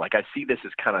tonight. Like, I see this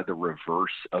as kind of the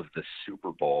reverse of the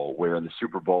Super Bowl, where in the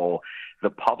Super Bowl,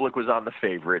 the public was on the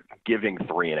favorite, giving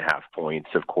 3.5 points,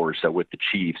 of course, with the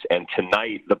Chiefs. And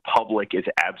tonight, the public is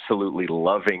absolutely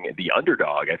loving the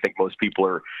underdog. I think most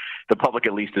people the public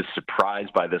at least is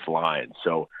surprised by this line.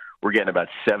 So we're getting about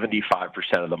 75%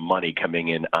 of the money coming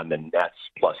in on the Nets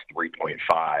plus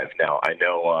 3.5. Now, I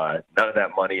know none of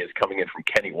that money is coming in from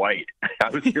Kenny White. I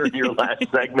was here in your last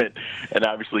segment, and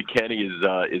obviously Kenny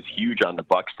is huge on the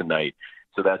Bucks tonight.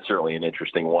 So that's certainly an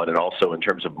interesting one. And also in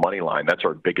terms of money line, that's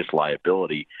our biggest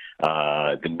liability.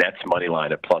 The Nets money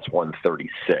line at plus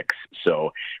 136.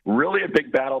 So really a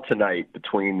big battle tonight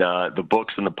between the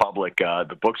books and the public.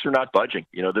 The books are not budging.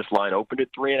 You know, this line opened at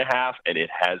 3.5, and it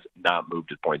has not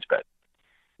moved at PointsBet.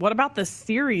 What about the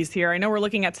series here? I know we're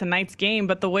looking at tonight's game,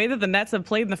 but the way that the Nets have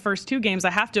played in the first two games,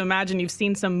 I have to imagine you've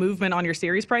seen some movement on your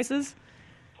series prices.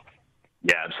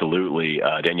 Yeah, absolutely,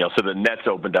 Danielle. So the Nets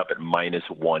opened up at minus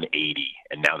 180,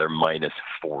 and now they're minus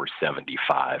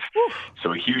 475. Whew.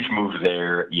 So a huge move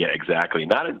there. Yeah, exactly.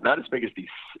 Not as big as the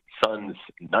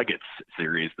Suns-Nuggets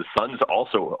series. The Suns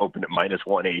also opened at minus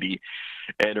 180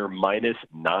 and are minus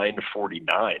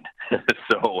 949.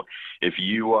 So if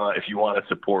you want to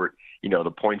support, you know,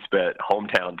 the PointsBet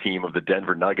hometown team of the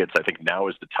Denver Nuggets, I think now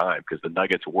is the time, because the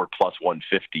Nuggets were plus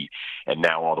 150 and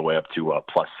now all the way up to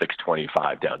plus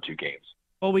 625 down 2 games.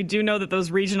 Well, we do know that those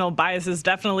regional biases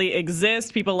definitely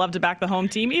exist. People love to back the home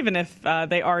team, even if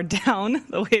they are down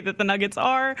the way that the Nuggets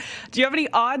are. Do you have any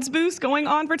odds boosts going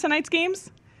on for tonight's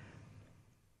games?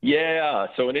 Yeah,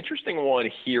 so an interesting one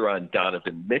here on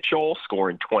Donovan Mitchell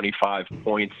scoring 25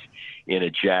 points in a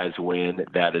Jazz win.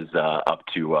 That is up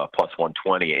to plus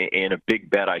 120. And a big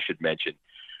bet I should mention,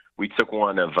 we took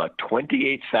one of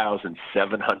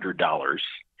 $28,700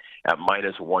 at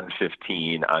minus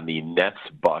 115 on the Nets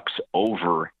Bucks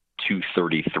over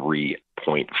 233.5.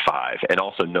 And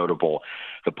also notable,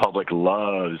 the public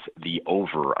loves the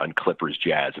over on Clippers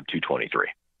Jazz of 223.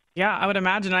 Yeah, I would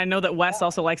imagine. I know that Wes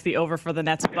also likes the over for the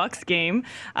Nets-Bucks game.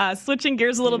 Switching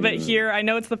gears a little bit here, I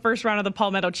know it's the first round of the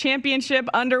Palmetto Championship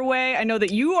underway. I know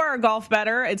that you are a golf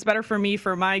bettor. It's better for me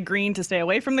for my green to stay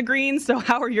away from the green. So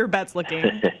how are your bets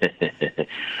looking?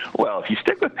 Well, if you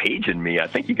stick with Paige and me, I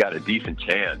think you got a decent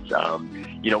chance.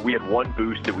 You know, we had one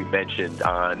boost that we mentioned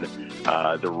on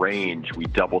the range. We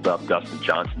doubled up Dustin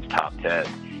Johnson's top 10.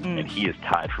 And he is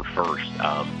tied for first.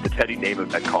 The Teddy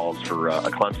Namath calls for a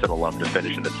Clemson alum to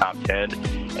finish in the top 10,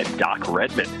 and Doc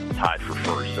Redman tied for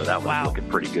first. So that one's looking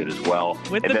pretty good as well.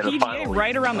 With and the PGA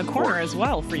right around the corner as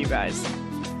well for you guys.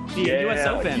 The U.S.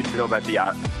 Open. You know about the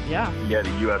the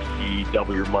UFC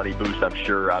Double Your Money boost. I'm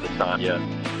sure Adesanya,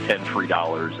 $10 free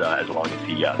as long as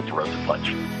he throws a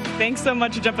punch. Thanks so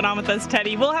much for jumping on with us,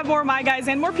 Teddy. We'll have more My Guys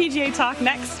and more PGA talk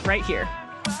next, right here.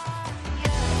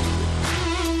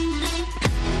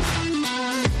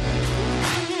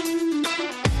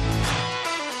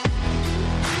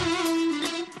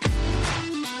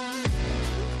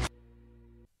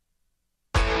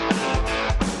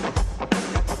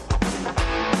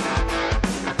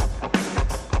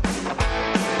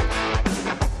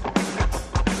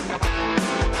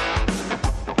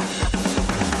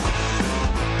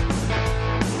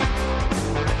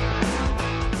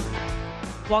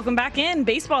 Welcome back in.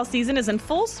 Baseball season is in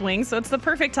full swing, so it's the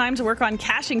perfect time to work on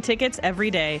cashing tickets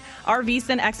every day. Our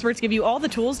VSiN experts give you all the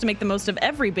tools to make the most of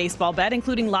every baseball bet,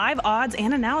 including live odds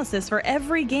and analysis for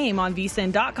every game on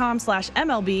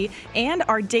vsin.com/MLB and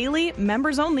our daily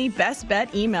members-only best bet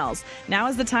emails. Now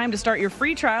is the time to start your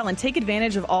free trial and take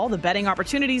advantage of all the betting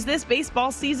opportunities this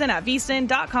baseball season at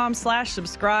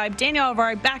vsin.com/subscribe. Danielle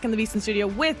Alvari back in the VSiN studio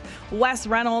with Wes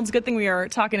Reynolds. Good thing we are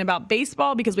talking about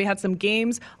baseball because we had some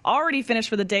games already finished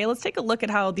for the day. Let's take a look at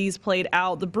how these played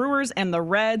out. The Brewers and the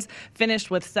Reds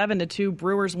finished with 7-2.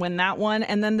 Brewers win that one.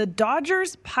 And then the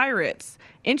Dodgers Pirates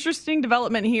Interesting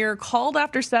development here. Called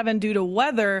after 7 due to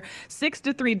weather.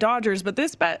 6-3 Dodgers, but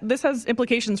this has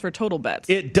implications for total bets.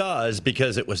 It does,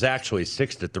 because it was actually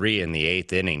 6-3 in the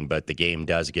 8th inning, but the game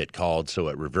does get called, so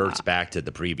it reverts back to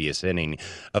the previous inning.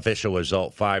 Official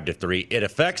result 5-3. It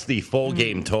affects the full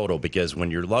game total, because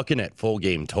when you're looking at full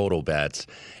game total bets,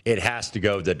 it has to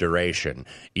go the duration.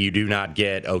 You do not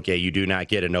get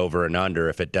an over and under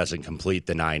if it doesn't complete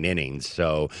the 9 innings.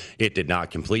 So it did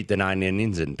not complete the 9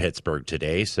 innings in Pittsburgh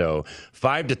today. So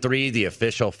 5-3, the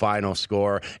official final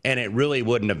score, and it really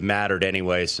wouldn't have mattered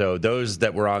anyway. So those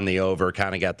that were on the over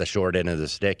kind of got the short end of the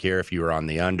stick here. If you were on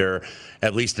the under,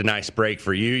 at least a nice break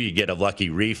for you. You get a lucky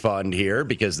refund here,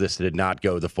 because this did not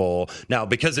go the full. Now,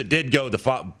 because it did go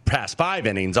the past 5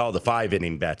 innings, all the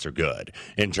 5-inning bets are good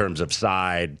in terms of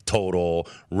side, total,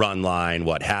 run line,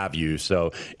 what have you.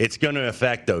 So it's going to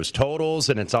affect those totals,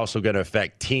 and it's also going to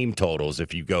affect team totals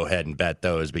if you go ahead and bet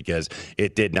those, because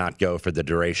it did not go for the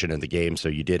duration of the game. So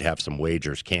you did have some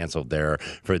wagers canceled there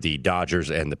for the Dodgers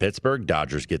and the Pittsburgh.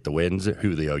 Dodgers get the wins.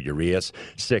 Julio Urias,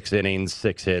 6 innings,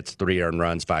 6 hits, 3 earned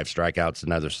runs, 5 strikeouts.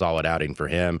 Another solid outing for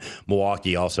him.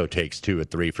 Milwaukee also takes 2 of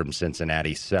 3 from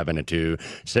Cincinnati, 7-2.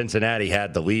 Cincinnati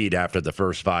had the lead after the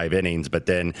first 5 innings, but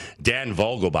then Dan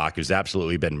Vogelbach, who's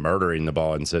absolutely been murdering the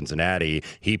ball in Cincinnati,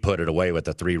 he put it away with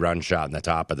a 3-run shot in the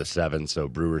top of the 7th. So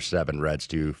Brewers 7, Reds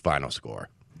 2, final score.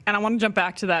 And I want to jump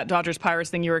back to that Dodgers-Pirates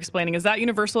thing you were explaining. Is that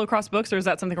universal across books, or is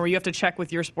that something where you have to check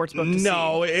with your sports book to see?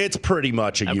 No, it's pretty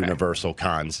much a universal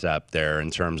concept there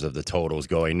in terms of the totals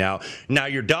going. Now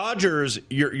your Dodgers,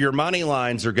 your money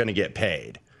lines are going to get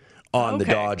paid on the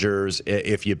Dodgers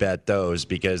if you bet those,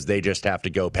 because they just have to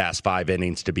go past 5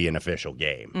 innings to be an official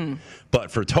game.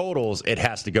 But for totals, it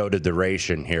has to go to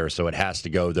duration here, so it has to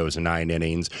go those 9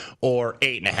 innings, or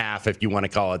 8.5 if you want to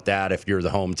call it that. If you're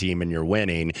the home team and you're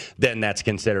winning, then that's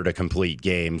considered a complete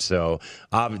game. So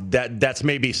that's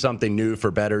maybe something new for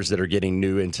bettors that are getting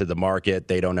new into the market.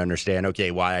 They don't understand,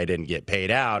 why I didn't get paid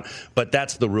out, but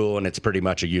that's the rule, and it's pretty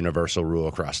much a universal rule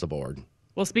across the board.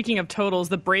 Well, speaking of totals,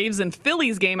 the Braves and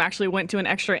Phillies game actually went to an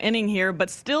extra inning here, but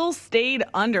still stayed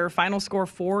under. Final score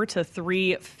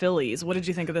 4-3 Phillies. What did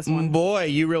you think of this one? Boy,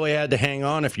 you really had to hang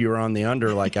on if you were on the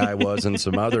under like I was and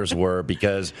some others were,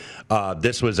 because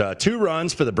this was 2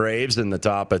 runs for the Braves in the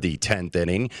top of the 10th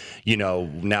inning. You know,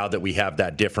 now that we have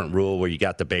that different rule where you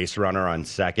got the base runner on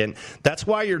second, that's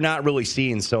why you're not really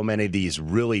seeing so many of these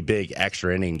really big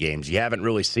extra inning games. You haven't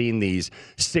really seen these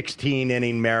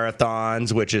 16-inning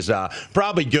marathons, which is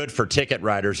probably good for ticket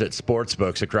writers at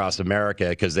sportsbooks across America,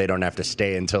 because they don't have to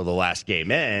stay until the last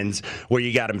game ends, where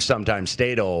you got them sometimes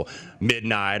stay till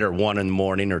midnight or 1 in the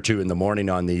morning or 2 in the morning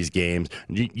on these games.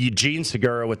 Eugene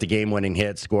Segura with the game-winning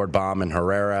hit, scored bomb and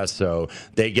Herrera, so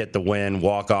they get the win.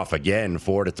 Walk-off again,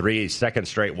 4-3, second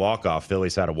straight walk-off.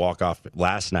 Phillies had a walk-off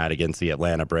last night against the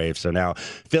Atlanta Braves. So now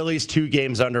Phillies 2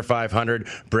 games under 500,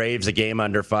 Braves a game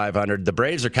under 500. The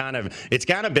Braves are it's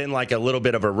kind of been like a little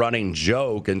bit of a running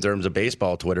joke in terms of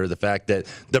baseball Twitter, the fact that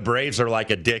the Braves are like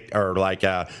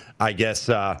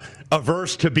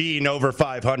averse to being over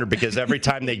 500, because every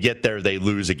time they get there, they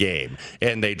lose a game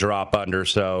and they drop under.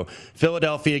 So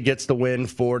Philadelphia gets the win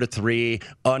 4-3.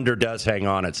 Under does hang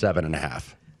on at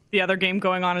 7.5. The other game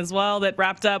going on as well that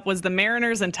wrapped up was the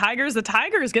Mariners and Tigers. The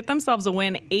Tigers get themselves a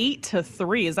win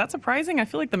 8-3. Is that surprising? I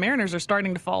feel like the Mariners are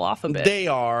starting to fall off a bit. They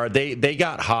are. They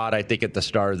got hot, I think, at the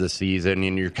start of the season,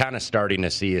 and you're kind of starting to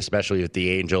see, especially with the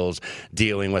Angels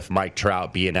dealing with Mike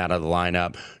Trout being out of the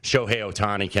lineup, Shohei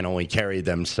Ohtani can only carry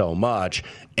them so much.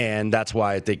 And that's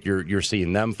why I think you're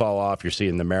seeing them fall off. You're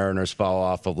seeing the Mariners fall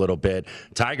off a little bit.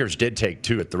 Tigers did take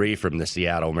 2 of 3 from the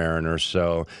Seattle Mariners.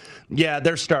 So, yeah,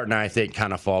 they're starting, I think,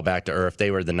 kind of fall back to earth.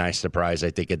 They were the nice surprise,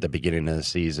 I think, at the beginning of the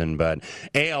season. But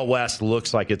AL West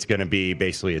looks like it's going to be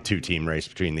basically a 2-team race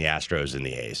between the Astros and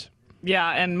the A's.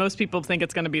 Yeah, and most people think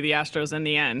it's going to be the Astros in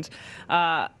the end.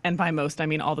 And by most, I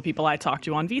mean all the people I talk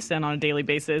to on VSiN on a daily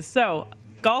basis. So,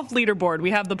 golf leaderboard. We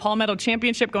have the Palmetto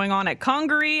Championship going on at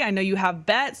Congaree. I know you have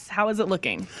bets. How is it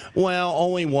looking? Well,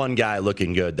 only one guy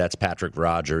looking good. That's Patrick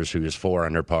Rogers, who is 4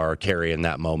 under par, carrying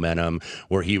that momentum,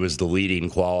 where he was the leading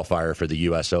qualifier for the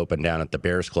U.S. Open down at the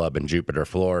Bears Club in Jupiter,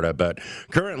 Florida. But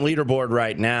current leaderboard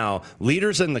right now,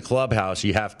 leaders in the clubhouse,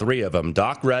 you have 3 of them.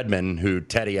 Doc Redman, who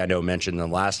Teddy, I know, mentioned in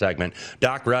the last segment.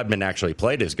 Doc Redman actually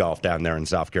played his golf down there in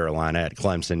South Carolina at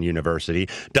Clemson University.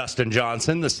 Dustin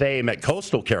Johnson, the same at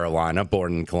Coastal Carolina, born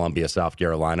in Columbia, South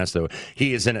Carolina. So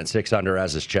he is in at 6 under,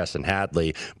 as is Chesson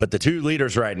Hadley. But the two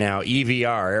leaders right now,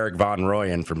 EVR, Eric Van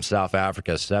Rooyen from South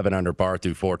Africa, 7 under par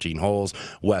through 14 holes.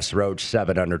 Wes Roach,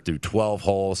 7 under through 12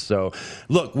 holes. So,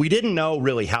 look, we didn't know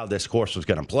really how this course was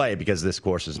going to play because this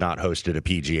course has not hosted a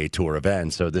PGA Tour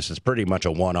event. So this is pretty much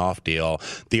a one-off deal.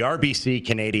 The RBC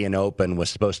Canadian Open was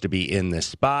supposed to be in this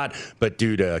spot, but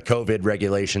due to COVID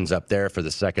regulations up there for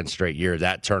the second straight year,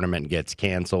 that tournament gets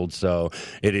canceled. So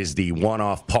it is the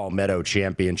one-off Palmetto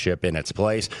Championship in its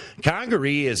place.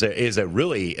 Congaree is a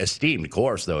really esteemed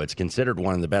course, though. It's considered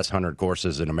one of the best 100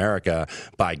 courses in America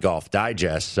by Golf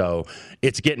Digest. So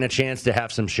it's getting a chance to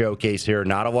have some showcase here.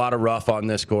 Not a lot of rough on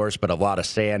this course, but a lot of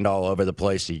sand all over the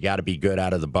place. So you got to be good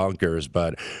out of the bunkers.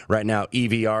 But right now,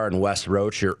 EVR and Wes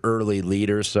Roach are early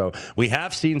leaders. So we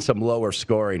have seen some lower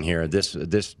scoring here. This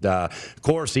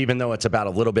course, even though it's about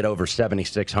a little bit over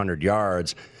 7,600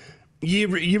 yards, you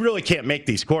really can't make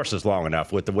these courses long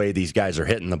enough with the way these guys are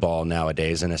hitting the ball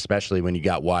nowadays, and especially when you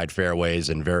got wide fairways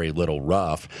and very little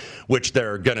rough, which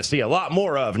they're going to see a lot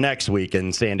more of next week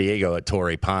in San Diego at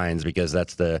Torrey Pines, because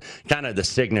that's the kind of the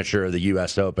signature of the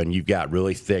U.S. Open. You've got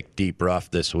really thick, deep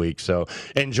rough this week, so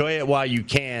enjoy it while you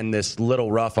can, this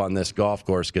little rough on this golf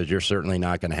course, because you're certainly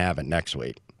not going to have it next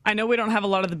week. I know we don't have a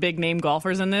lot of the big name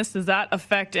golfers in this. Does that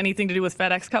affect anything to do with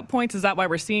FedEx Cup points? Is that why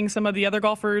we're seeing some of the other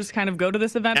golfers kind of go to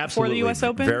this event before the U.S.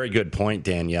 Open? Very good point,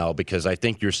 Danielle, because I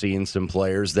think you're seeing some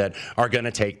players that are going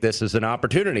to take this as an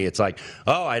opportunity. It's like,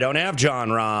 oh, I don't have John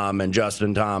Rahm and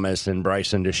Justin Thomas and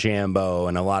Bryson DeChambeau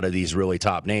and a lot of these really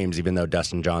top names, even though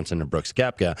Dustin Johnson and Brooks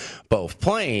Koepka both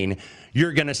playing.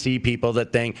 You're going to see people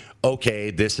that think,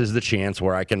 okay, this is the chance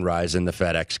where I can rise in the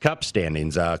FedEx Cup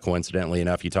standings. Coincidentally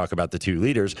enough, you talk about the two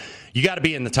leaders. You got to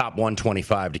be in the top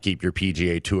 125 to keep your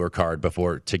PGA Tour card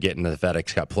before to get into the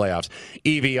FedEx Cup playoffs.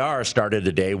 EVR started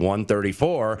today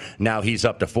 134. Now he's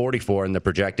up to 44 in the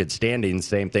projected standings.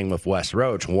 Same thing with Wes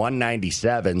Roach,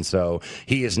 197. So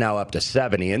he is now up to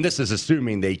 70. And this is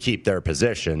assuming they keep their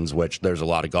positions, which there's a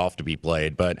lot of golf to be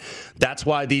played. But that's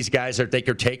why these guys are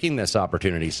taking this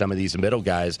opportunity. Some of these middle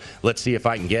guys, let's see if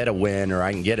I can get a win or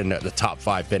I can get into the top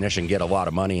 5 finish and get a lot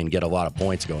of money and get a lot of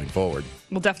points going forward.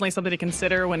 Well, definitely something to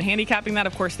consider when handicapping that.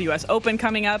 Of course, the U.S. Open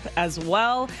coming up as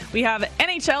well. We have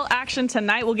NHL action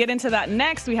tonight. We'll get into that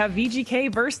next. We have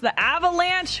VGK versus the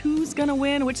Avalanche. Who's going to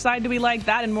win? Which side do we like?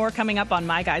 That and more coming up on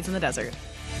My Guys in the Desert.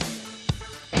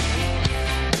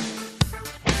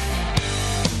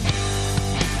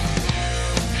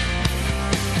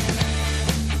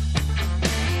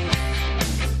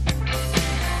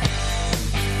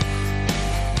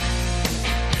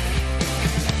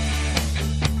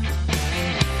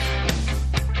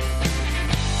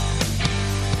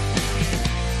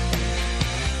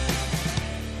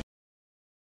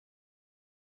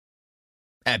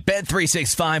 At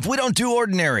Bet365, we don't do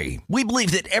ordinary. We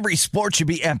believe that every sport should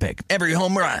be epic. Every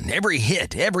home run, every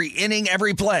hit, every inning,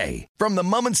 every play. From the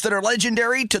moments that are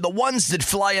legendary to the ones that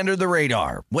fly under the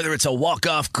radar. Whether it's a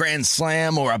walk-off grand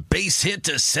slam or a base hit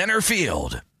to center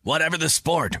field. Whatever the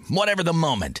sport, whatever the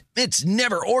moment. It's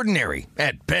never ordinary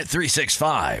at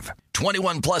Bet365.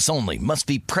 21 plus only. Must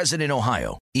be present in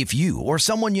Ohio. If you or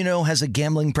someone you know has a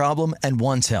gambling problem and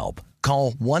wants help,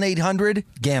 call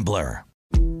 1-800-GAMBLER.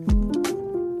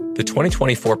 The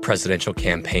 2024 presidential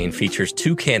campaign features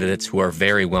two candidates who are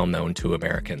very well known to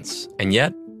Americans. And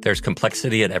yet, there's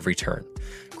complexity at every turn.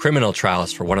 Criminal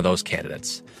trials for one of those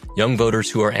candidates. Young voters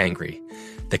who are angry.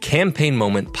 The Campaign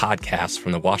Moment podcast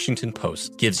from the Washington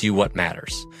Post gives you what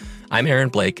matters. I'm Aaron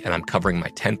Blake, and I'm covering my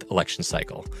 10th election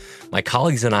cycle. My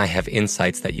colleagues and I have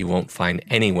insights that you won't find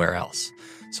anywhere else.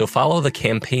 So follow The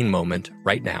Campaign Moment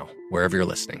right now, wherever you're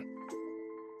listening.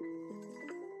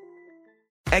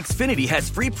 Xfinity has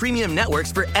free premium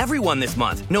networks for everyone this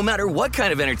month, no matter what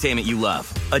kind of entertainment you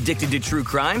love. Addicted to true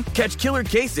crime? Catch killer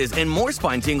cases and more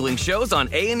spine-tingling shows on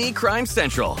A&E Crime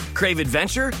Central. Crave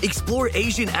adventure? Explore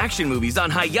Asian action movies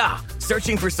on Hi-YAH.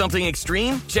 Searching for something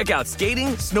extreme? Check out skating,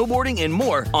 snowboarding, and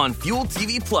more on Fuel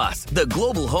TV Plus, the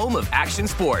global home of action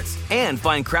sports. And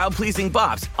find crowd-pleasing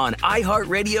bops on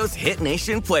iHeartRadio's Hit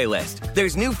Nation playlist.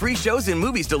 There's new free shows and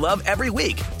movies to love every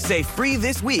week. Say free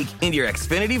this week in your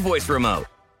Xfinity voice remote.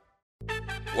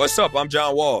 What's up? I'm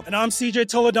John Wall. And I'm CJ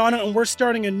Toledano, and we're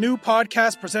starting a new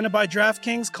podcast presented by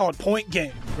DraftKings called Point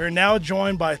Game. We're now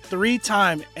joined by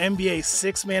 3-time NBA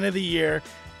Sixth Man of the Year,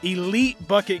 elite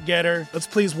bucket getter. Let's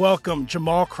please welcome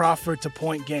Jamal Crawford to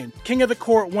Point Game. King of the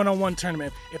Court one-on-one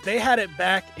tournament. If they had it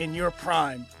back in your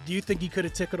prime, do you think you could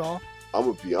have took it all? I'm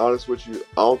going to be honest with you.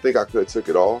 I don't think I could have took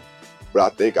it all, but I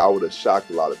think I would have shocked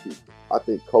a lot of people. I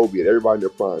think Kobe and everybody in their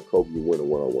prime, Kobe would win a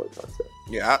one-on-one contest.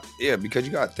 Yeah, because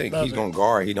you got to think, he's going to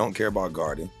guard. He don't care about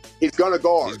guarding. He's gonna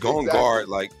guard. He's going guard.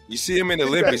 Like, you see him in the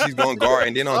Olympics, he's going guard,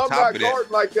 and then on top of that, guard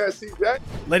like that, CJ.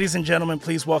 Ladies and gentlemen,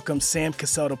 please welcome Sam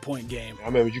Cassell to Point Game. I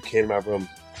remember you came to my room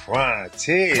crying,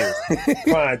 tears,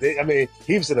 crying. I mean,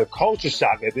 he was in a culture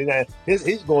shock. And then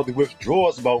he's going through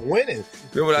withdrawals about winning.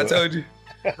 Remember what I told you?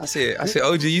 I said,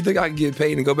 OG, you think I can get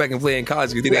paid and go back and play in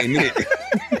college? Because it ain't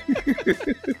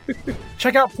it.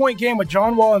 Check out Point Game with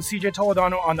John Wall and CJ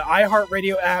Toledano on the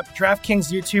iHeartRadio app,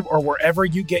 DraftKings YouTube, or wherever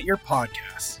you get your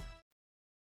podcasts.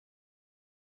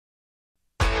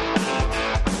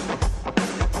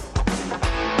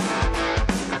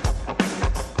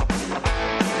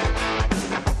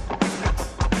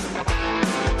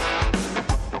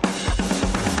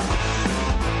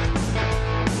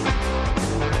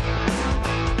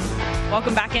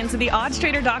 Welcome back into the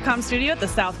oddstrader.com studio at the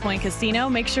South Point Casino.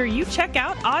 Make sure you check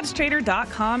out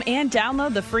oddstrader.com and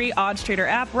download the free OddsTrader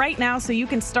app right now so you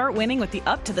can start winning with the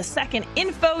up to the second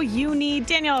info you need.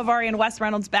 Danielle Avari and Wes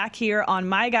Reynolds back here on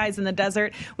My Guys in the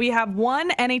Desert. We have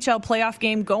one NHL playoff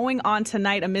game going on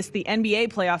tonight amidst the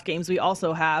NBA playoff games. We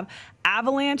also have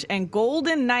Avalanche and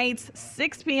Golden Knights,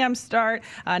 6 p.m. start,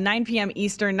 9 p.m.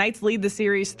 Eastern. Knights lead the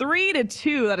series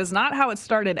 3-2. That is not how it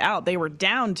started out. They were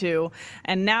down 2.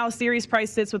 And now series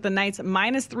price sits with the Knights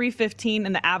minus 315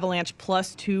 and the Avalanche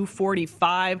plus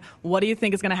 245. What do you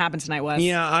think is going to happen tonight, Wes?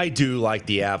 Yeah, I do like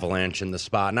the Avalanche in the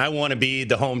spot. And I want to be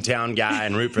the hometown guy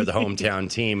and root for the hometown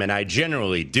team. And I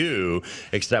generally do,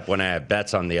 except when I have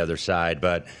bets on the other side.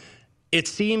 But it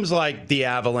seems like the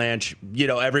Avalanche,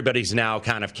 everybody's now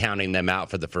kind of counting them out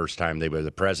for the first time. They were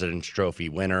the President's Trophy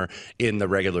winner in the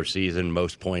regular season,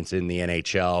 most points in the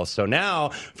NHL. So now,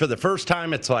 for the first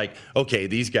time, it's like, okay,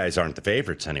 these guys aren't the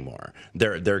favorites anymore.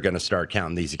 They're going to start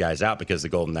counting these guys out because the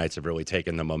Golden Knights have really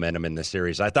taken the momentum in this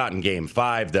series. I thought in Game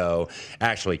 5, though,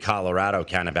 actually Colorado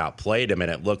kind of outplayed them, and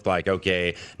it looked like,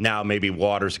 okay, now maybe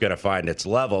water's going to find its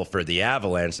level for the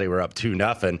Avalanche. They were up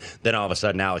 2-0. Then all of a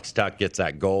sudden, Alex Tuch gets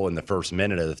that goal in the first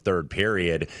minute of the third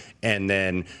period, and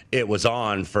then it was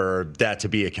on for that to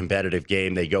be a competitive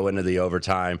game. They go into the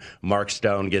overtime. Mark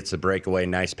Stone gets the breakaway,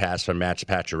 nice pass from Max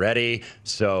Pacioretty,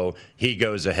 so he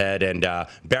goes ahead and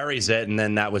buries it, and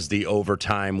then that was the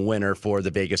overtime winner for the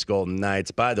Vegas Golden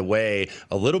Knights. By the way,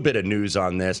 a little bit of news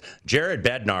on this. Jared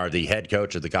Bednar, the head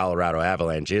coach of the Colorado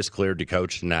Avalanche, is cleared to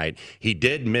coach tonight. He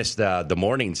did miss the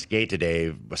morning skate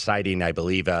today, citing, I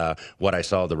believe, what I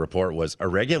saw the report was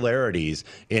irregularities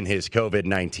in his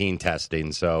COVID-19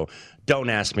 testing. So don't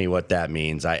ask me what that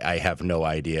means. I have no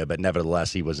idea. But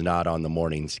nevertheless, he was not on the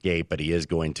morning skate, but he is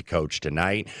going to coach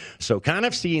tonight. So kind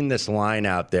of seeing this line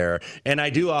out there. And I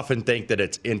do often think that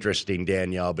it's interesting,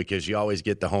 Danielle, because you always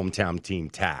get the hometown team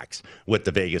tax with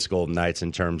the Vegas Golden Knights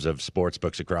in terms of sports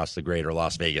books across the greater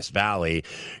Las Vegas Valley.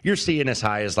 You're seeing as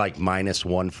high as like minus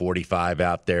 145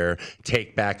 out there.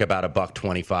 Take back about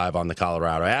 $1.25 on the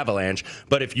Colorado Avalanche.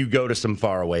 But if you go to some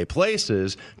faraway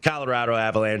places, Colorado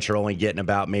Avalanche are only getting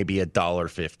about maybe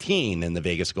 $1.15, and the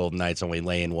Vegas Golden Knights only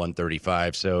laying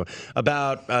 135. So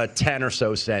about a 10 or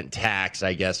so cent tax,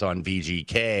 I guess, on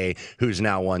VGK, who's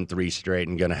now won 3 straight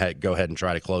and going to go ahead and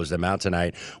try to close them out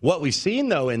tonight. What we've seen,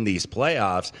 though, in these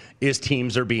playoffs is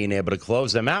teams are being able to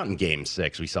close them out in Game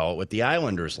 6. We saw it with the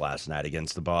Islanders last night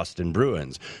against the Boston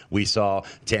Bruins. We saw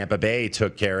Tampa Bay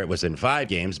took care, it was in 5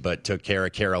 games, but took care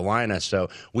of Carolina. So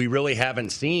we really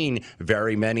haven't seen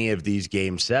very many of these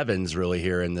Game 7s really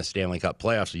here in the Stanley Cup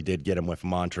playoffs. We did get them with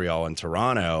Montreal and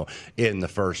Toronto in the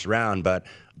first round, but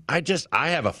I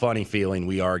have a funny feeling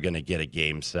we are going to get a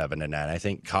Game 7 tonight. I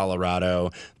think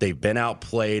Colorado, they've been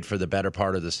outplayed for the better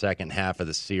part of the second half of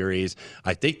the series.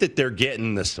 I think that they're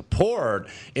getting the support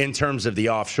in terms of the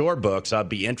offshore books. I'd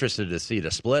be interested to see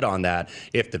the split on that.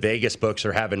 If the Vegas books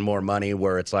are having more money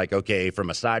where it's like, okay, from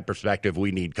a side perspective,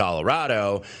 we need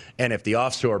Colorado. And if the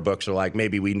offshore books are like,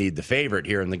 maybe we need the favorite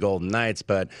here in the Golden Knights.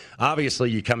 But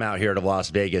obviously you come out here to Las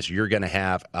Vegas, you're going to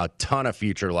have a ton of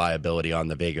future liability on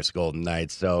the Vegas Golden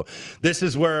Knights. So this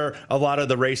is where a lot of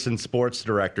the race and sports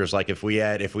directors, like if we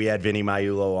had Vinny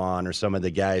Maiulo on or some of the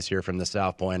guys here from the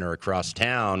South Point or across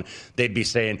town, they'd be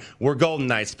saying, we're Golden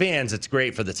Knights fans. It's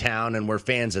great for the town and we're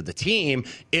fans of the team.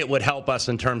 It would help us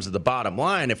in terms of the bottom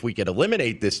line if we could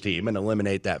eliminate this team and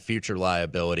eliminate that future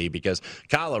liability, because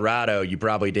Colorado, you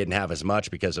probably didn't have as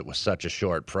much because it was such a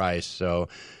short price. So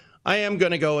I am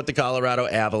going to go with the Colorado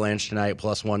Avalanche tonight,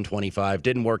 plus 125.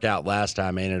 Didn't work out last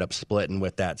time. I ended up splitting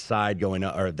with that side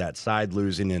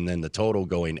losing and then the total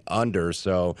going under.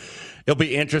 So it'll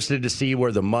be interesting to see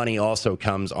where the money also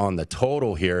comes on the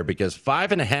total here, because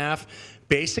 5.5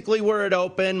 basically where it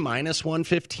opened, minus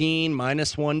 115,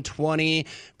 minus 120,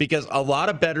 because a lot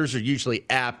of bettors are usually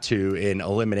apt to, in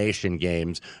elimination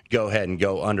games, go ahead and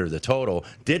go under the total.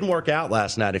 Didn't work out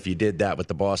last night if you did that with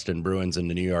the Boston Bruins and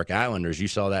the New York Islanders. You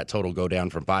saw that total go down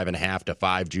from 5.5 to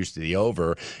 5, juice to the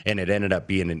over, and it ended up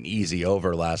being an easy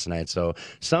over last night. So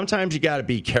sometimes you got to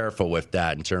be careful with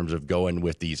that in terms of going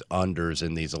with these unders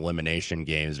in these elimination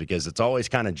games, because it's always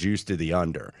kind of juice to the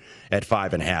under at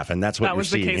 5.5, and that's what that you're was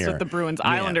the seeing case here with the Bruins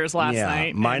Islanders last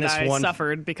night. Minus and I one,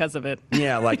 suffered because of it.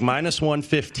 Yeah, like minus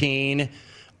 115.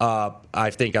 I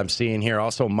think I'm seeing here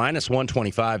also minus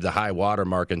 125, the high water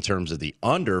mark in terms of the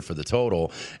under for the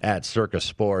total at Circa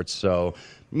Sports. So,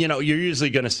 you're usually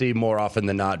going to see more often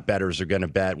than not bettors are going to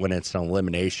bet when it's an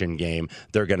elimination game.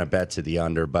 They're going to bet to the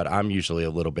under, but I'm usually a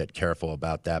little bit careful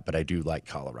about that. But I do like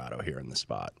Colorado here in the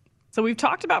spot. So we've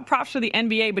talked about props for the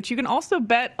NBA, but you can also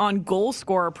bet on goal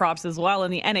scorer props as well.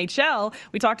 In the NHL,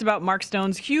 we talked about Mark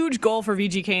Stone's huge goal for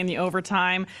VGK in the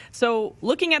overtime. So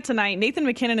looking at tonight, Nathan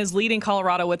MacKinnon is leading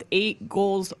Colorado with 8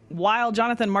 goals, while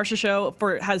Jonathan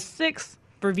Marchessault has 6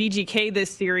 for VGK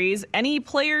this series. Any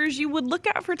players you would look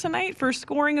at for tonight for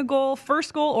scoring a goal,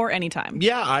 first goal, or anytime?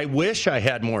 Yeah, I wish I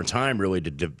had more time really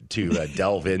to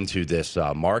delve into this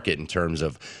market in terms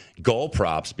of goal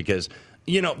props, because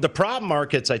the prop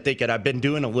markets, I think, and I've been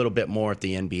doing a little bit more at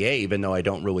the NBA, even though I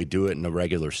don't really do it in the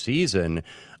regular season.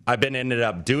 I've ended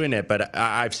up doing it, but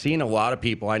I've seen a lot of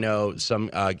people. I know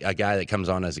a guy that comes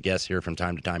on as a guest here from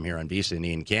time to time here on VSiN,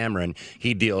 Ian Cameron.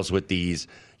 He deals with these,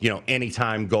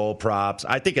 anytime goal props.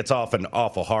 I think it's often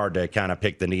awful hard to kind of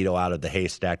pick the needle out of the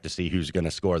haystack to see who's going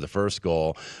to score the first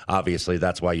goal. Obviously,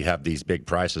 that's why you have these big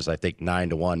prices. I think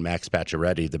 9-1, Max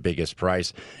Pacioretty, the biggest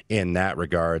price in that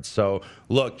regard. So,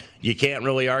 look, you can't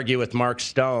really argue with Mark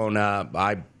Stone.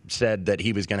 I said that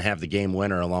he was going to have the game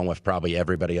winner along with probably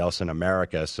everybody else in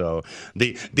America. So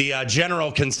the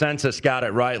general consensus got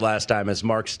it right last time, as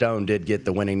Mark Stone did get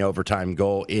the winning overtime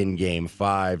goal in Game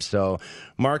 5. So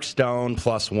Mark Stone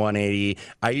plus 180.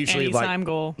 I usually anytime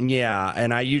goal. Yeah,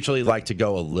 and I usually like to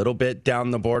go a little bit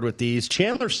down the board with these.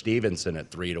 Chandler Stevenson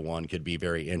at 3-1 could be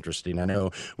very interesting. I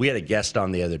know we had a guest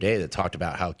on the other day that talked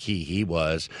about how key he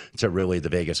was to really the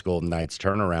Vegas Golden Knights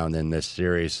turnaround in this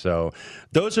series. So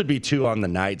those would be 2 on the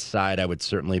Knights side I would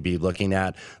certainly be looking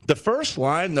at. The first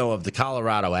line, though, of the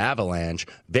Colorado Avalanche,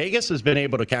 Vegas has been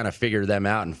able to kind of figure them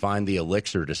out and find the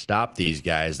elixir to stop these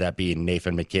guys, that being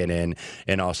Nathan MacKinnon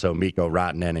and also Mikko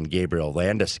Rantanen and Gabriel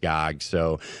Landeskog.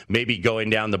 So maybe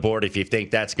going down the board, if you think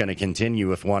that's going to continue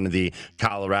with one of the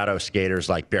Colorado skaters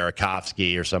like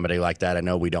Burakovsky or somebody like that. I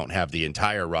know we don't have the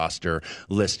entire roster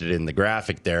listed in the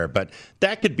graphic there, but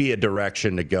that could be a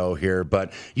direction to go here.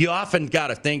 But you often got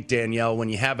to think, Danielle, when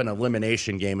you have an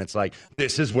elimination game, it's like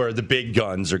this is where the big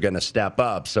guns are going to step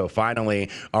up. So finally,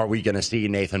 are we going to see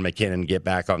Nathan MacKinnon get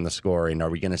back on the scoring? Are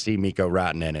we going to see Mikko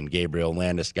Rantanen and Gabriel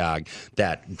Landeskog,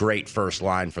 that great first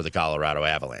line for the Colorado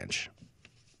Avalanche?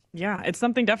 Yeah, it's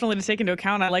something definitely to take into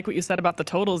account. I like what you said about the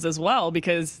totals as well,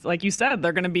 because like you said,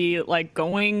 they're going to be like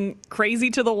going crazy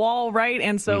to the wall, right?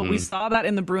 And so we saw that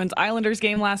in the Bruins Islanders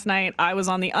game last night. I was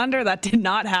on the under. That did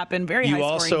not happen. Very high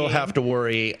scoring game. You also have to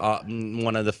worry.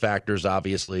 One of the factors,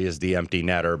 obviously, is the empty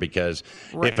netter, because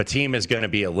if a team is going to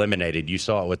be eliminated, you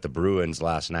saw it with the Bruins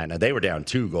last night. Now, they were down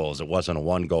 2 goals. It wasn't a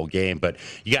 1-goal game, but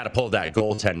you got to pull that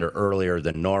goaltender earlier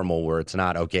than normal, where it's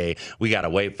not, okay, we got to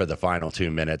wait for the final 2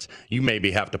 minutes. You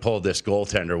maybe have to pull this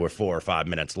goaltender with 4 or 5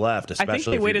 minutes left. Especially I think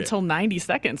they waited till 90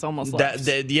 seconds almost left.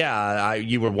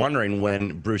 You were wondering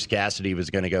when Bruce Cassidy was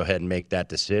going to go ahead and make that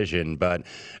decision, but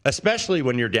especially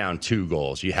when you're down 2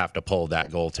 goals, you have to pull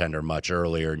that goaltender much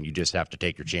earlier, and you just have to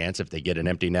take your chance. If they get an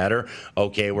empty netter,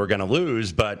 okay, we're going to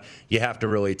lose, but you have to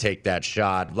really take that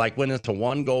shot. Like when it's a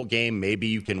 1-goal game, maybe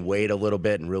you can wait a little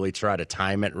bit and really try to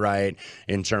time it right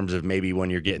in terms of maybe when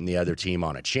you're getting the other team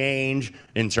on a change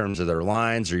in terms of their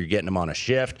lines, or you're getting them on a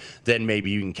shift. Then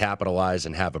maybe you can capitalize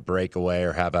and have a breakaway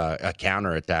or have a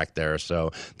counterattack there.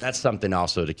 So that's something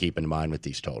also to keep in mind with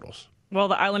these totals. Well,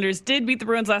 the Islanders did beat the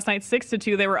Bruins last night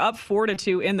 6-2. They were up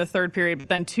 4-2 in the third period, but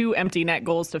then 2 empty net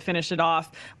goals to finish it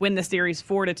off, win the series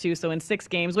 4-2. So in 6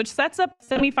 games, which sets up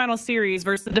the semifinal series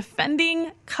versus the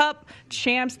defending Cup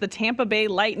champs, the Tampa Bay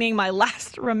Lightning, my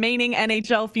last remaining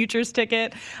NHL futures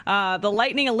ticket. The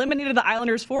Lightning eliminated the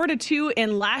Islanders 4-2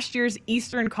 in last year's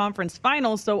Eastern Conference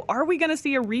Finals. So are we going to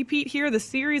see a repeat here? The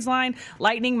series line,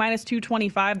 Lightning minus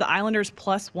 225, the Islanders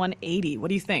plus 180. What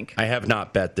do you think? I have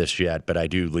not bet this yet, but I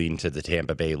do lean to the the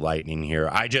Tampa Bay Lightning here.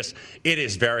 It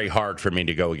is very hard for me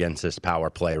to go against this power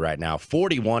play right now.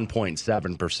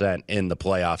 41.7% in the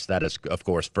playoffs. That is, of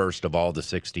course, first of all the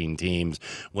 16 teams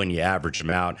when you average them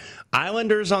out.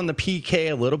 Islanders on the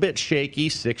PK, a little bit shaky,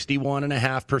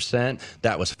 61.5%.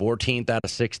 That was 14th out of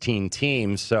 16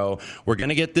 teams. So we're going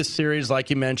to get this series, like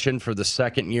you mentioned, for the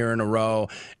second year in a row.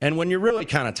 And when you're really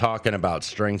kind of talking about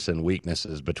strengths and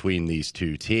weaknesses between these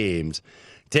two teams,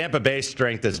 Tampa Bay's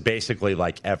strength is basically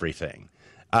like everything.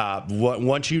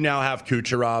 Once you now have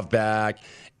Kucherov back,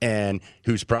 and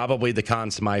who's probably the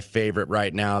Conn Smythe favorite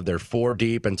right now, they're 4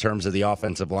 deep in terms of the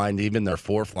offensive line. Even their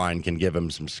fourth line can give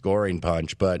them some scoring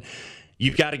punch, but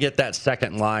you've got to get that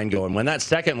second line going. When that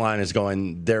second line is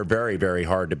going, they're very, very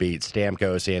hard to beat.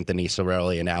 Stamkos, Anthony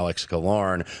Cirelli, and Alex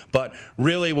Killorn. But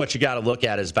really what you got to look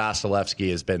at is Vasilevsky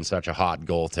has been such a hot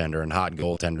goaltender, and hot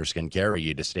goaltenders can carry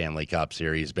you to Stanley Cups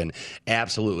here. He's been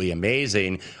absolutely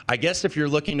amazing. I guess if you're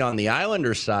looking on the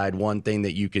Islanders side, one thing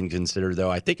that you can consider, though,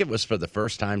 I think it was for the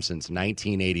first time since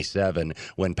 1987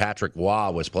 when Patrick Waugh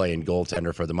was playing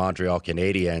goaltender for the Montreal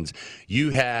Canadiens,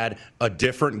 you had a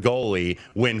different goalie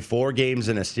win 4 games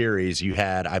in a series. You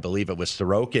had, I believe it was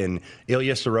Sorokin,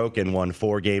 Ilya Sorokin won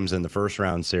 4 games in the first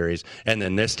round series, and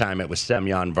then this time it was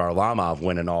Semyon Varlamov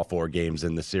winning all 4 games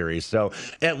in the series. So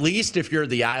at least if you're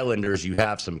the Islanders, you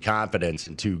have some confidence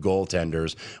in 2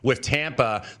 goaltenders. With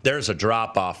Tampa, there's a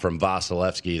drop-off from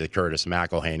Vasilevsky to Curtis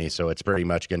McElhinney, so it's pretty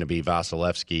much going to be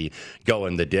Vasilevsky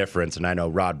going the difference. And I know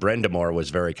Rod Brind'Amour was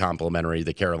very complimentary.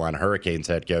 The Carolina Hurricanes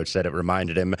head coach said it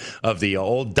reminded him of the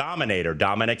old Dominator,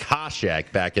 Dominik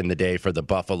Hasek, back in the day for the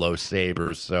Buffalo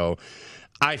Sabres. So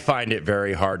I find it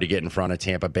very hard to get in front of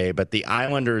Tampa Bay, but the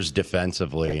Islanders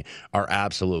defensively are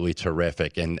absolutely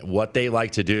terrific. And what they like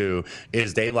to do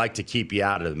is they like to keep you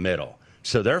out of the middle.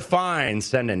 So they're fine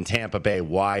sending Tampa Bay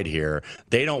wide here.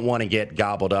 They don't want to get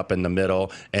gobbled up in the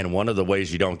middle. And one of the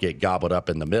ways you don't get gobbled up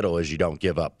in the middle is you don't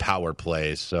give up power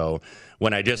plays. So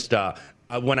when I just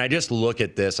look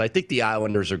at this, I think the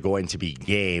Islanders are going to be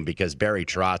game because Barry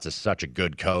Trotz is such a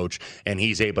good coach, and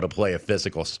he's able to play a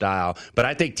physical style. But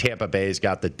I think Tampa Bay's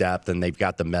got the depth, and they've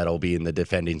got the mettle being the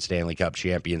defending Stanley Cup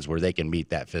champions where they can meet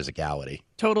that physicality.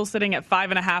 Total sitting at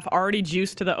 5.5, already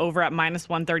juiced to the over at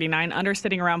 -139, under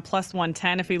sitting around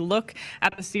 +110. If we look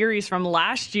at the series from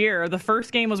last year, the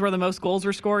first game was where the most goals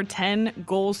were scored, 10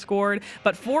 goals scored,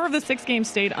 but 4 of the 6 games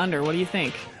stayed under. What do you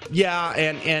think? Yeah,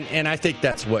 and I think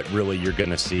that's what really you're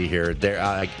going to see here.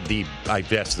 I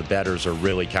guess the bettors are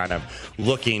really kind of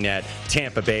looking at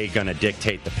Tampa Bay going to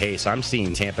dictate the pace. I'm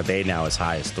seeing Tampa Bay now as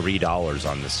high as $3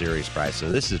 on the series price.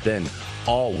 So this has been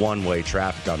all one-way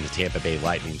traffic on the Tampa Bay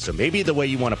Lightning. So maybe the way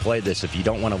you want to play this, if you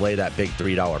don't want to lay that big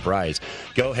 $3 price,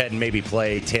 go ahead and maybe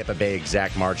play Tampa Bay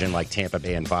exact margin like Tampa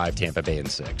Bay in 5, Tampa Bay in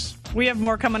 6. We have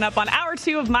more coming up on Hour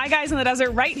 2 of My Guys in the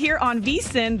Desert right here on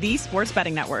VSiN, the Sports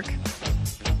Betting Network.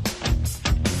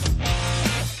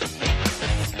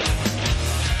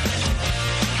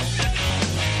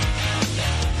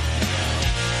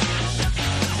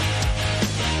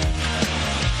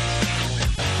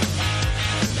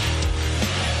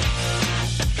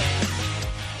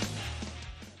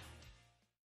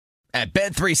 At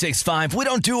Bet365, we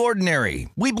don't do ordinary.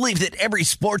 We believe that every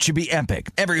sport should be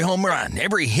epic. Every home run,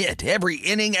 every hit, every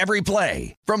inning, every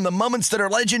play. From the moments that are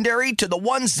legendary to the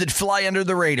ones that fly under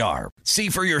the radar. See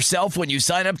for yourself when you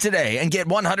sign up today and get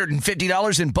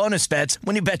 $150 in bonus bets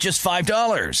when you bet just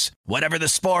 $5. Whatever the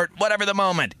sport, whatever the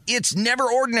moment, it's never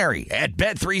ordinary at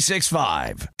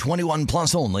Bet365. 21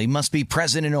 plus only. Must be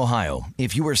present in Ohio.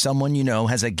 If you or someone you know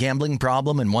has a gambling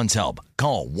problem and wants help,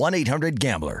 call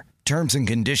 1-800-GAMBLER. Terms and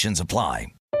conditions apply.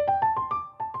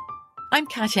 I'm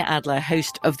Katya Adler,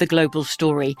 host of The Global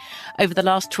Story. Over the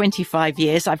last 25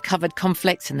 years, I've covered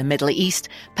conflicts in the Middle East,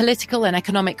 political and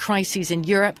economic crises in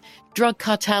Europe, drug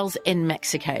cartels in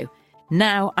Mexico.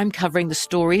 Now I'm covering the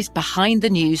stories behind the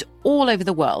news all over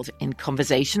the world in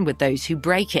conversation with those who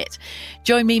break it.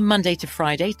 Join me Monday to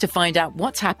Friday to find out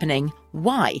what's happening,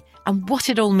 why, and what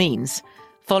it all means.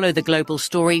 Follow The Global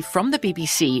Story from the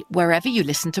BBC wherever you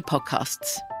listen to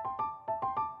podcasts.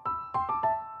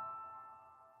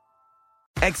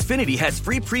 Xfinity has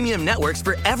free premium networks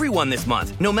for everyone this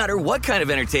month, no matter what kind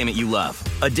of entertainment you love.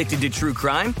 Addicted to true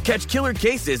crime? Catch killer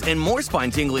cases and more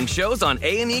spine-tingling shows on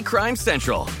A&E Crime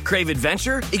Central. Crave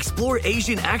adventure? Explore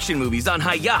Asian action movies on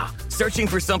Hi-YAH. Searching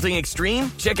for something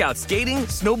extreme? Check out skating,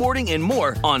 snowboarding, and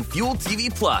more on Fuel TV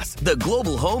Plus, the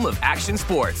global home of action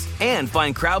sports. And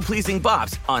find crowd-pleasing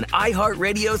bops on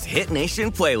iHeartRadio's Hit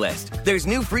Nation playlist. There's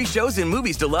new free shows and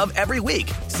movies to love every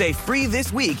week. Say free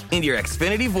this week in your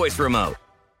Xfinity voice remote.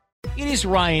 It is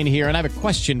Ryan here, and I have a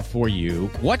question for you.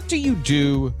 What do you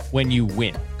do when you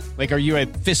win? Like, are you a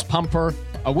fist pumper,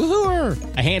 a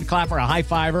woohooer, a hand clapper, a high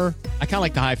fiver? I kind of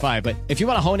like the high five, but if you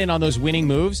want to hone in on those winning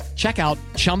moves, check out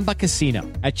Chumba Casino.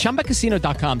 At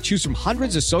ChumbaCasino.com, choose from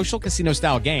hundreds of social casino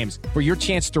style games for your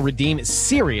chance to redeem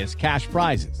serious cash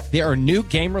prizes. There are new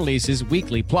game releases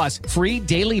weekly, plus free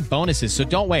daily bonuses. So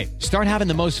don't wait. Start having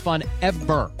the most fun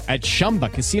ever at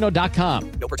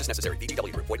ChumbaCasino.com. No purchase necessary.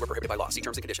 VGW Group. Void where prohibited by law. See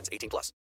terms and conditions. 18+.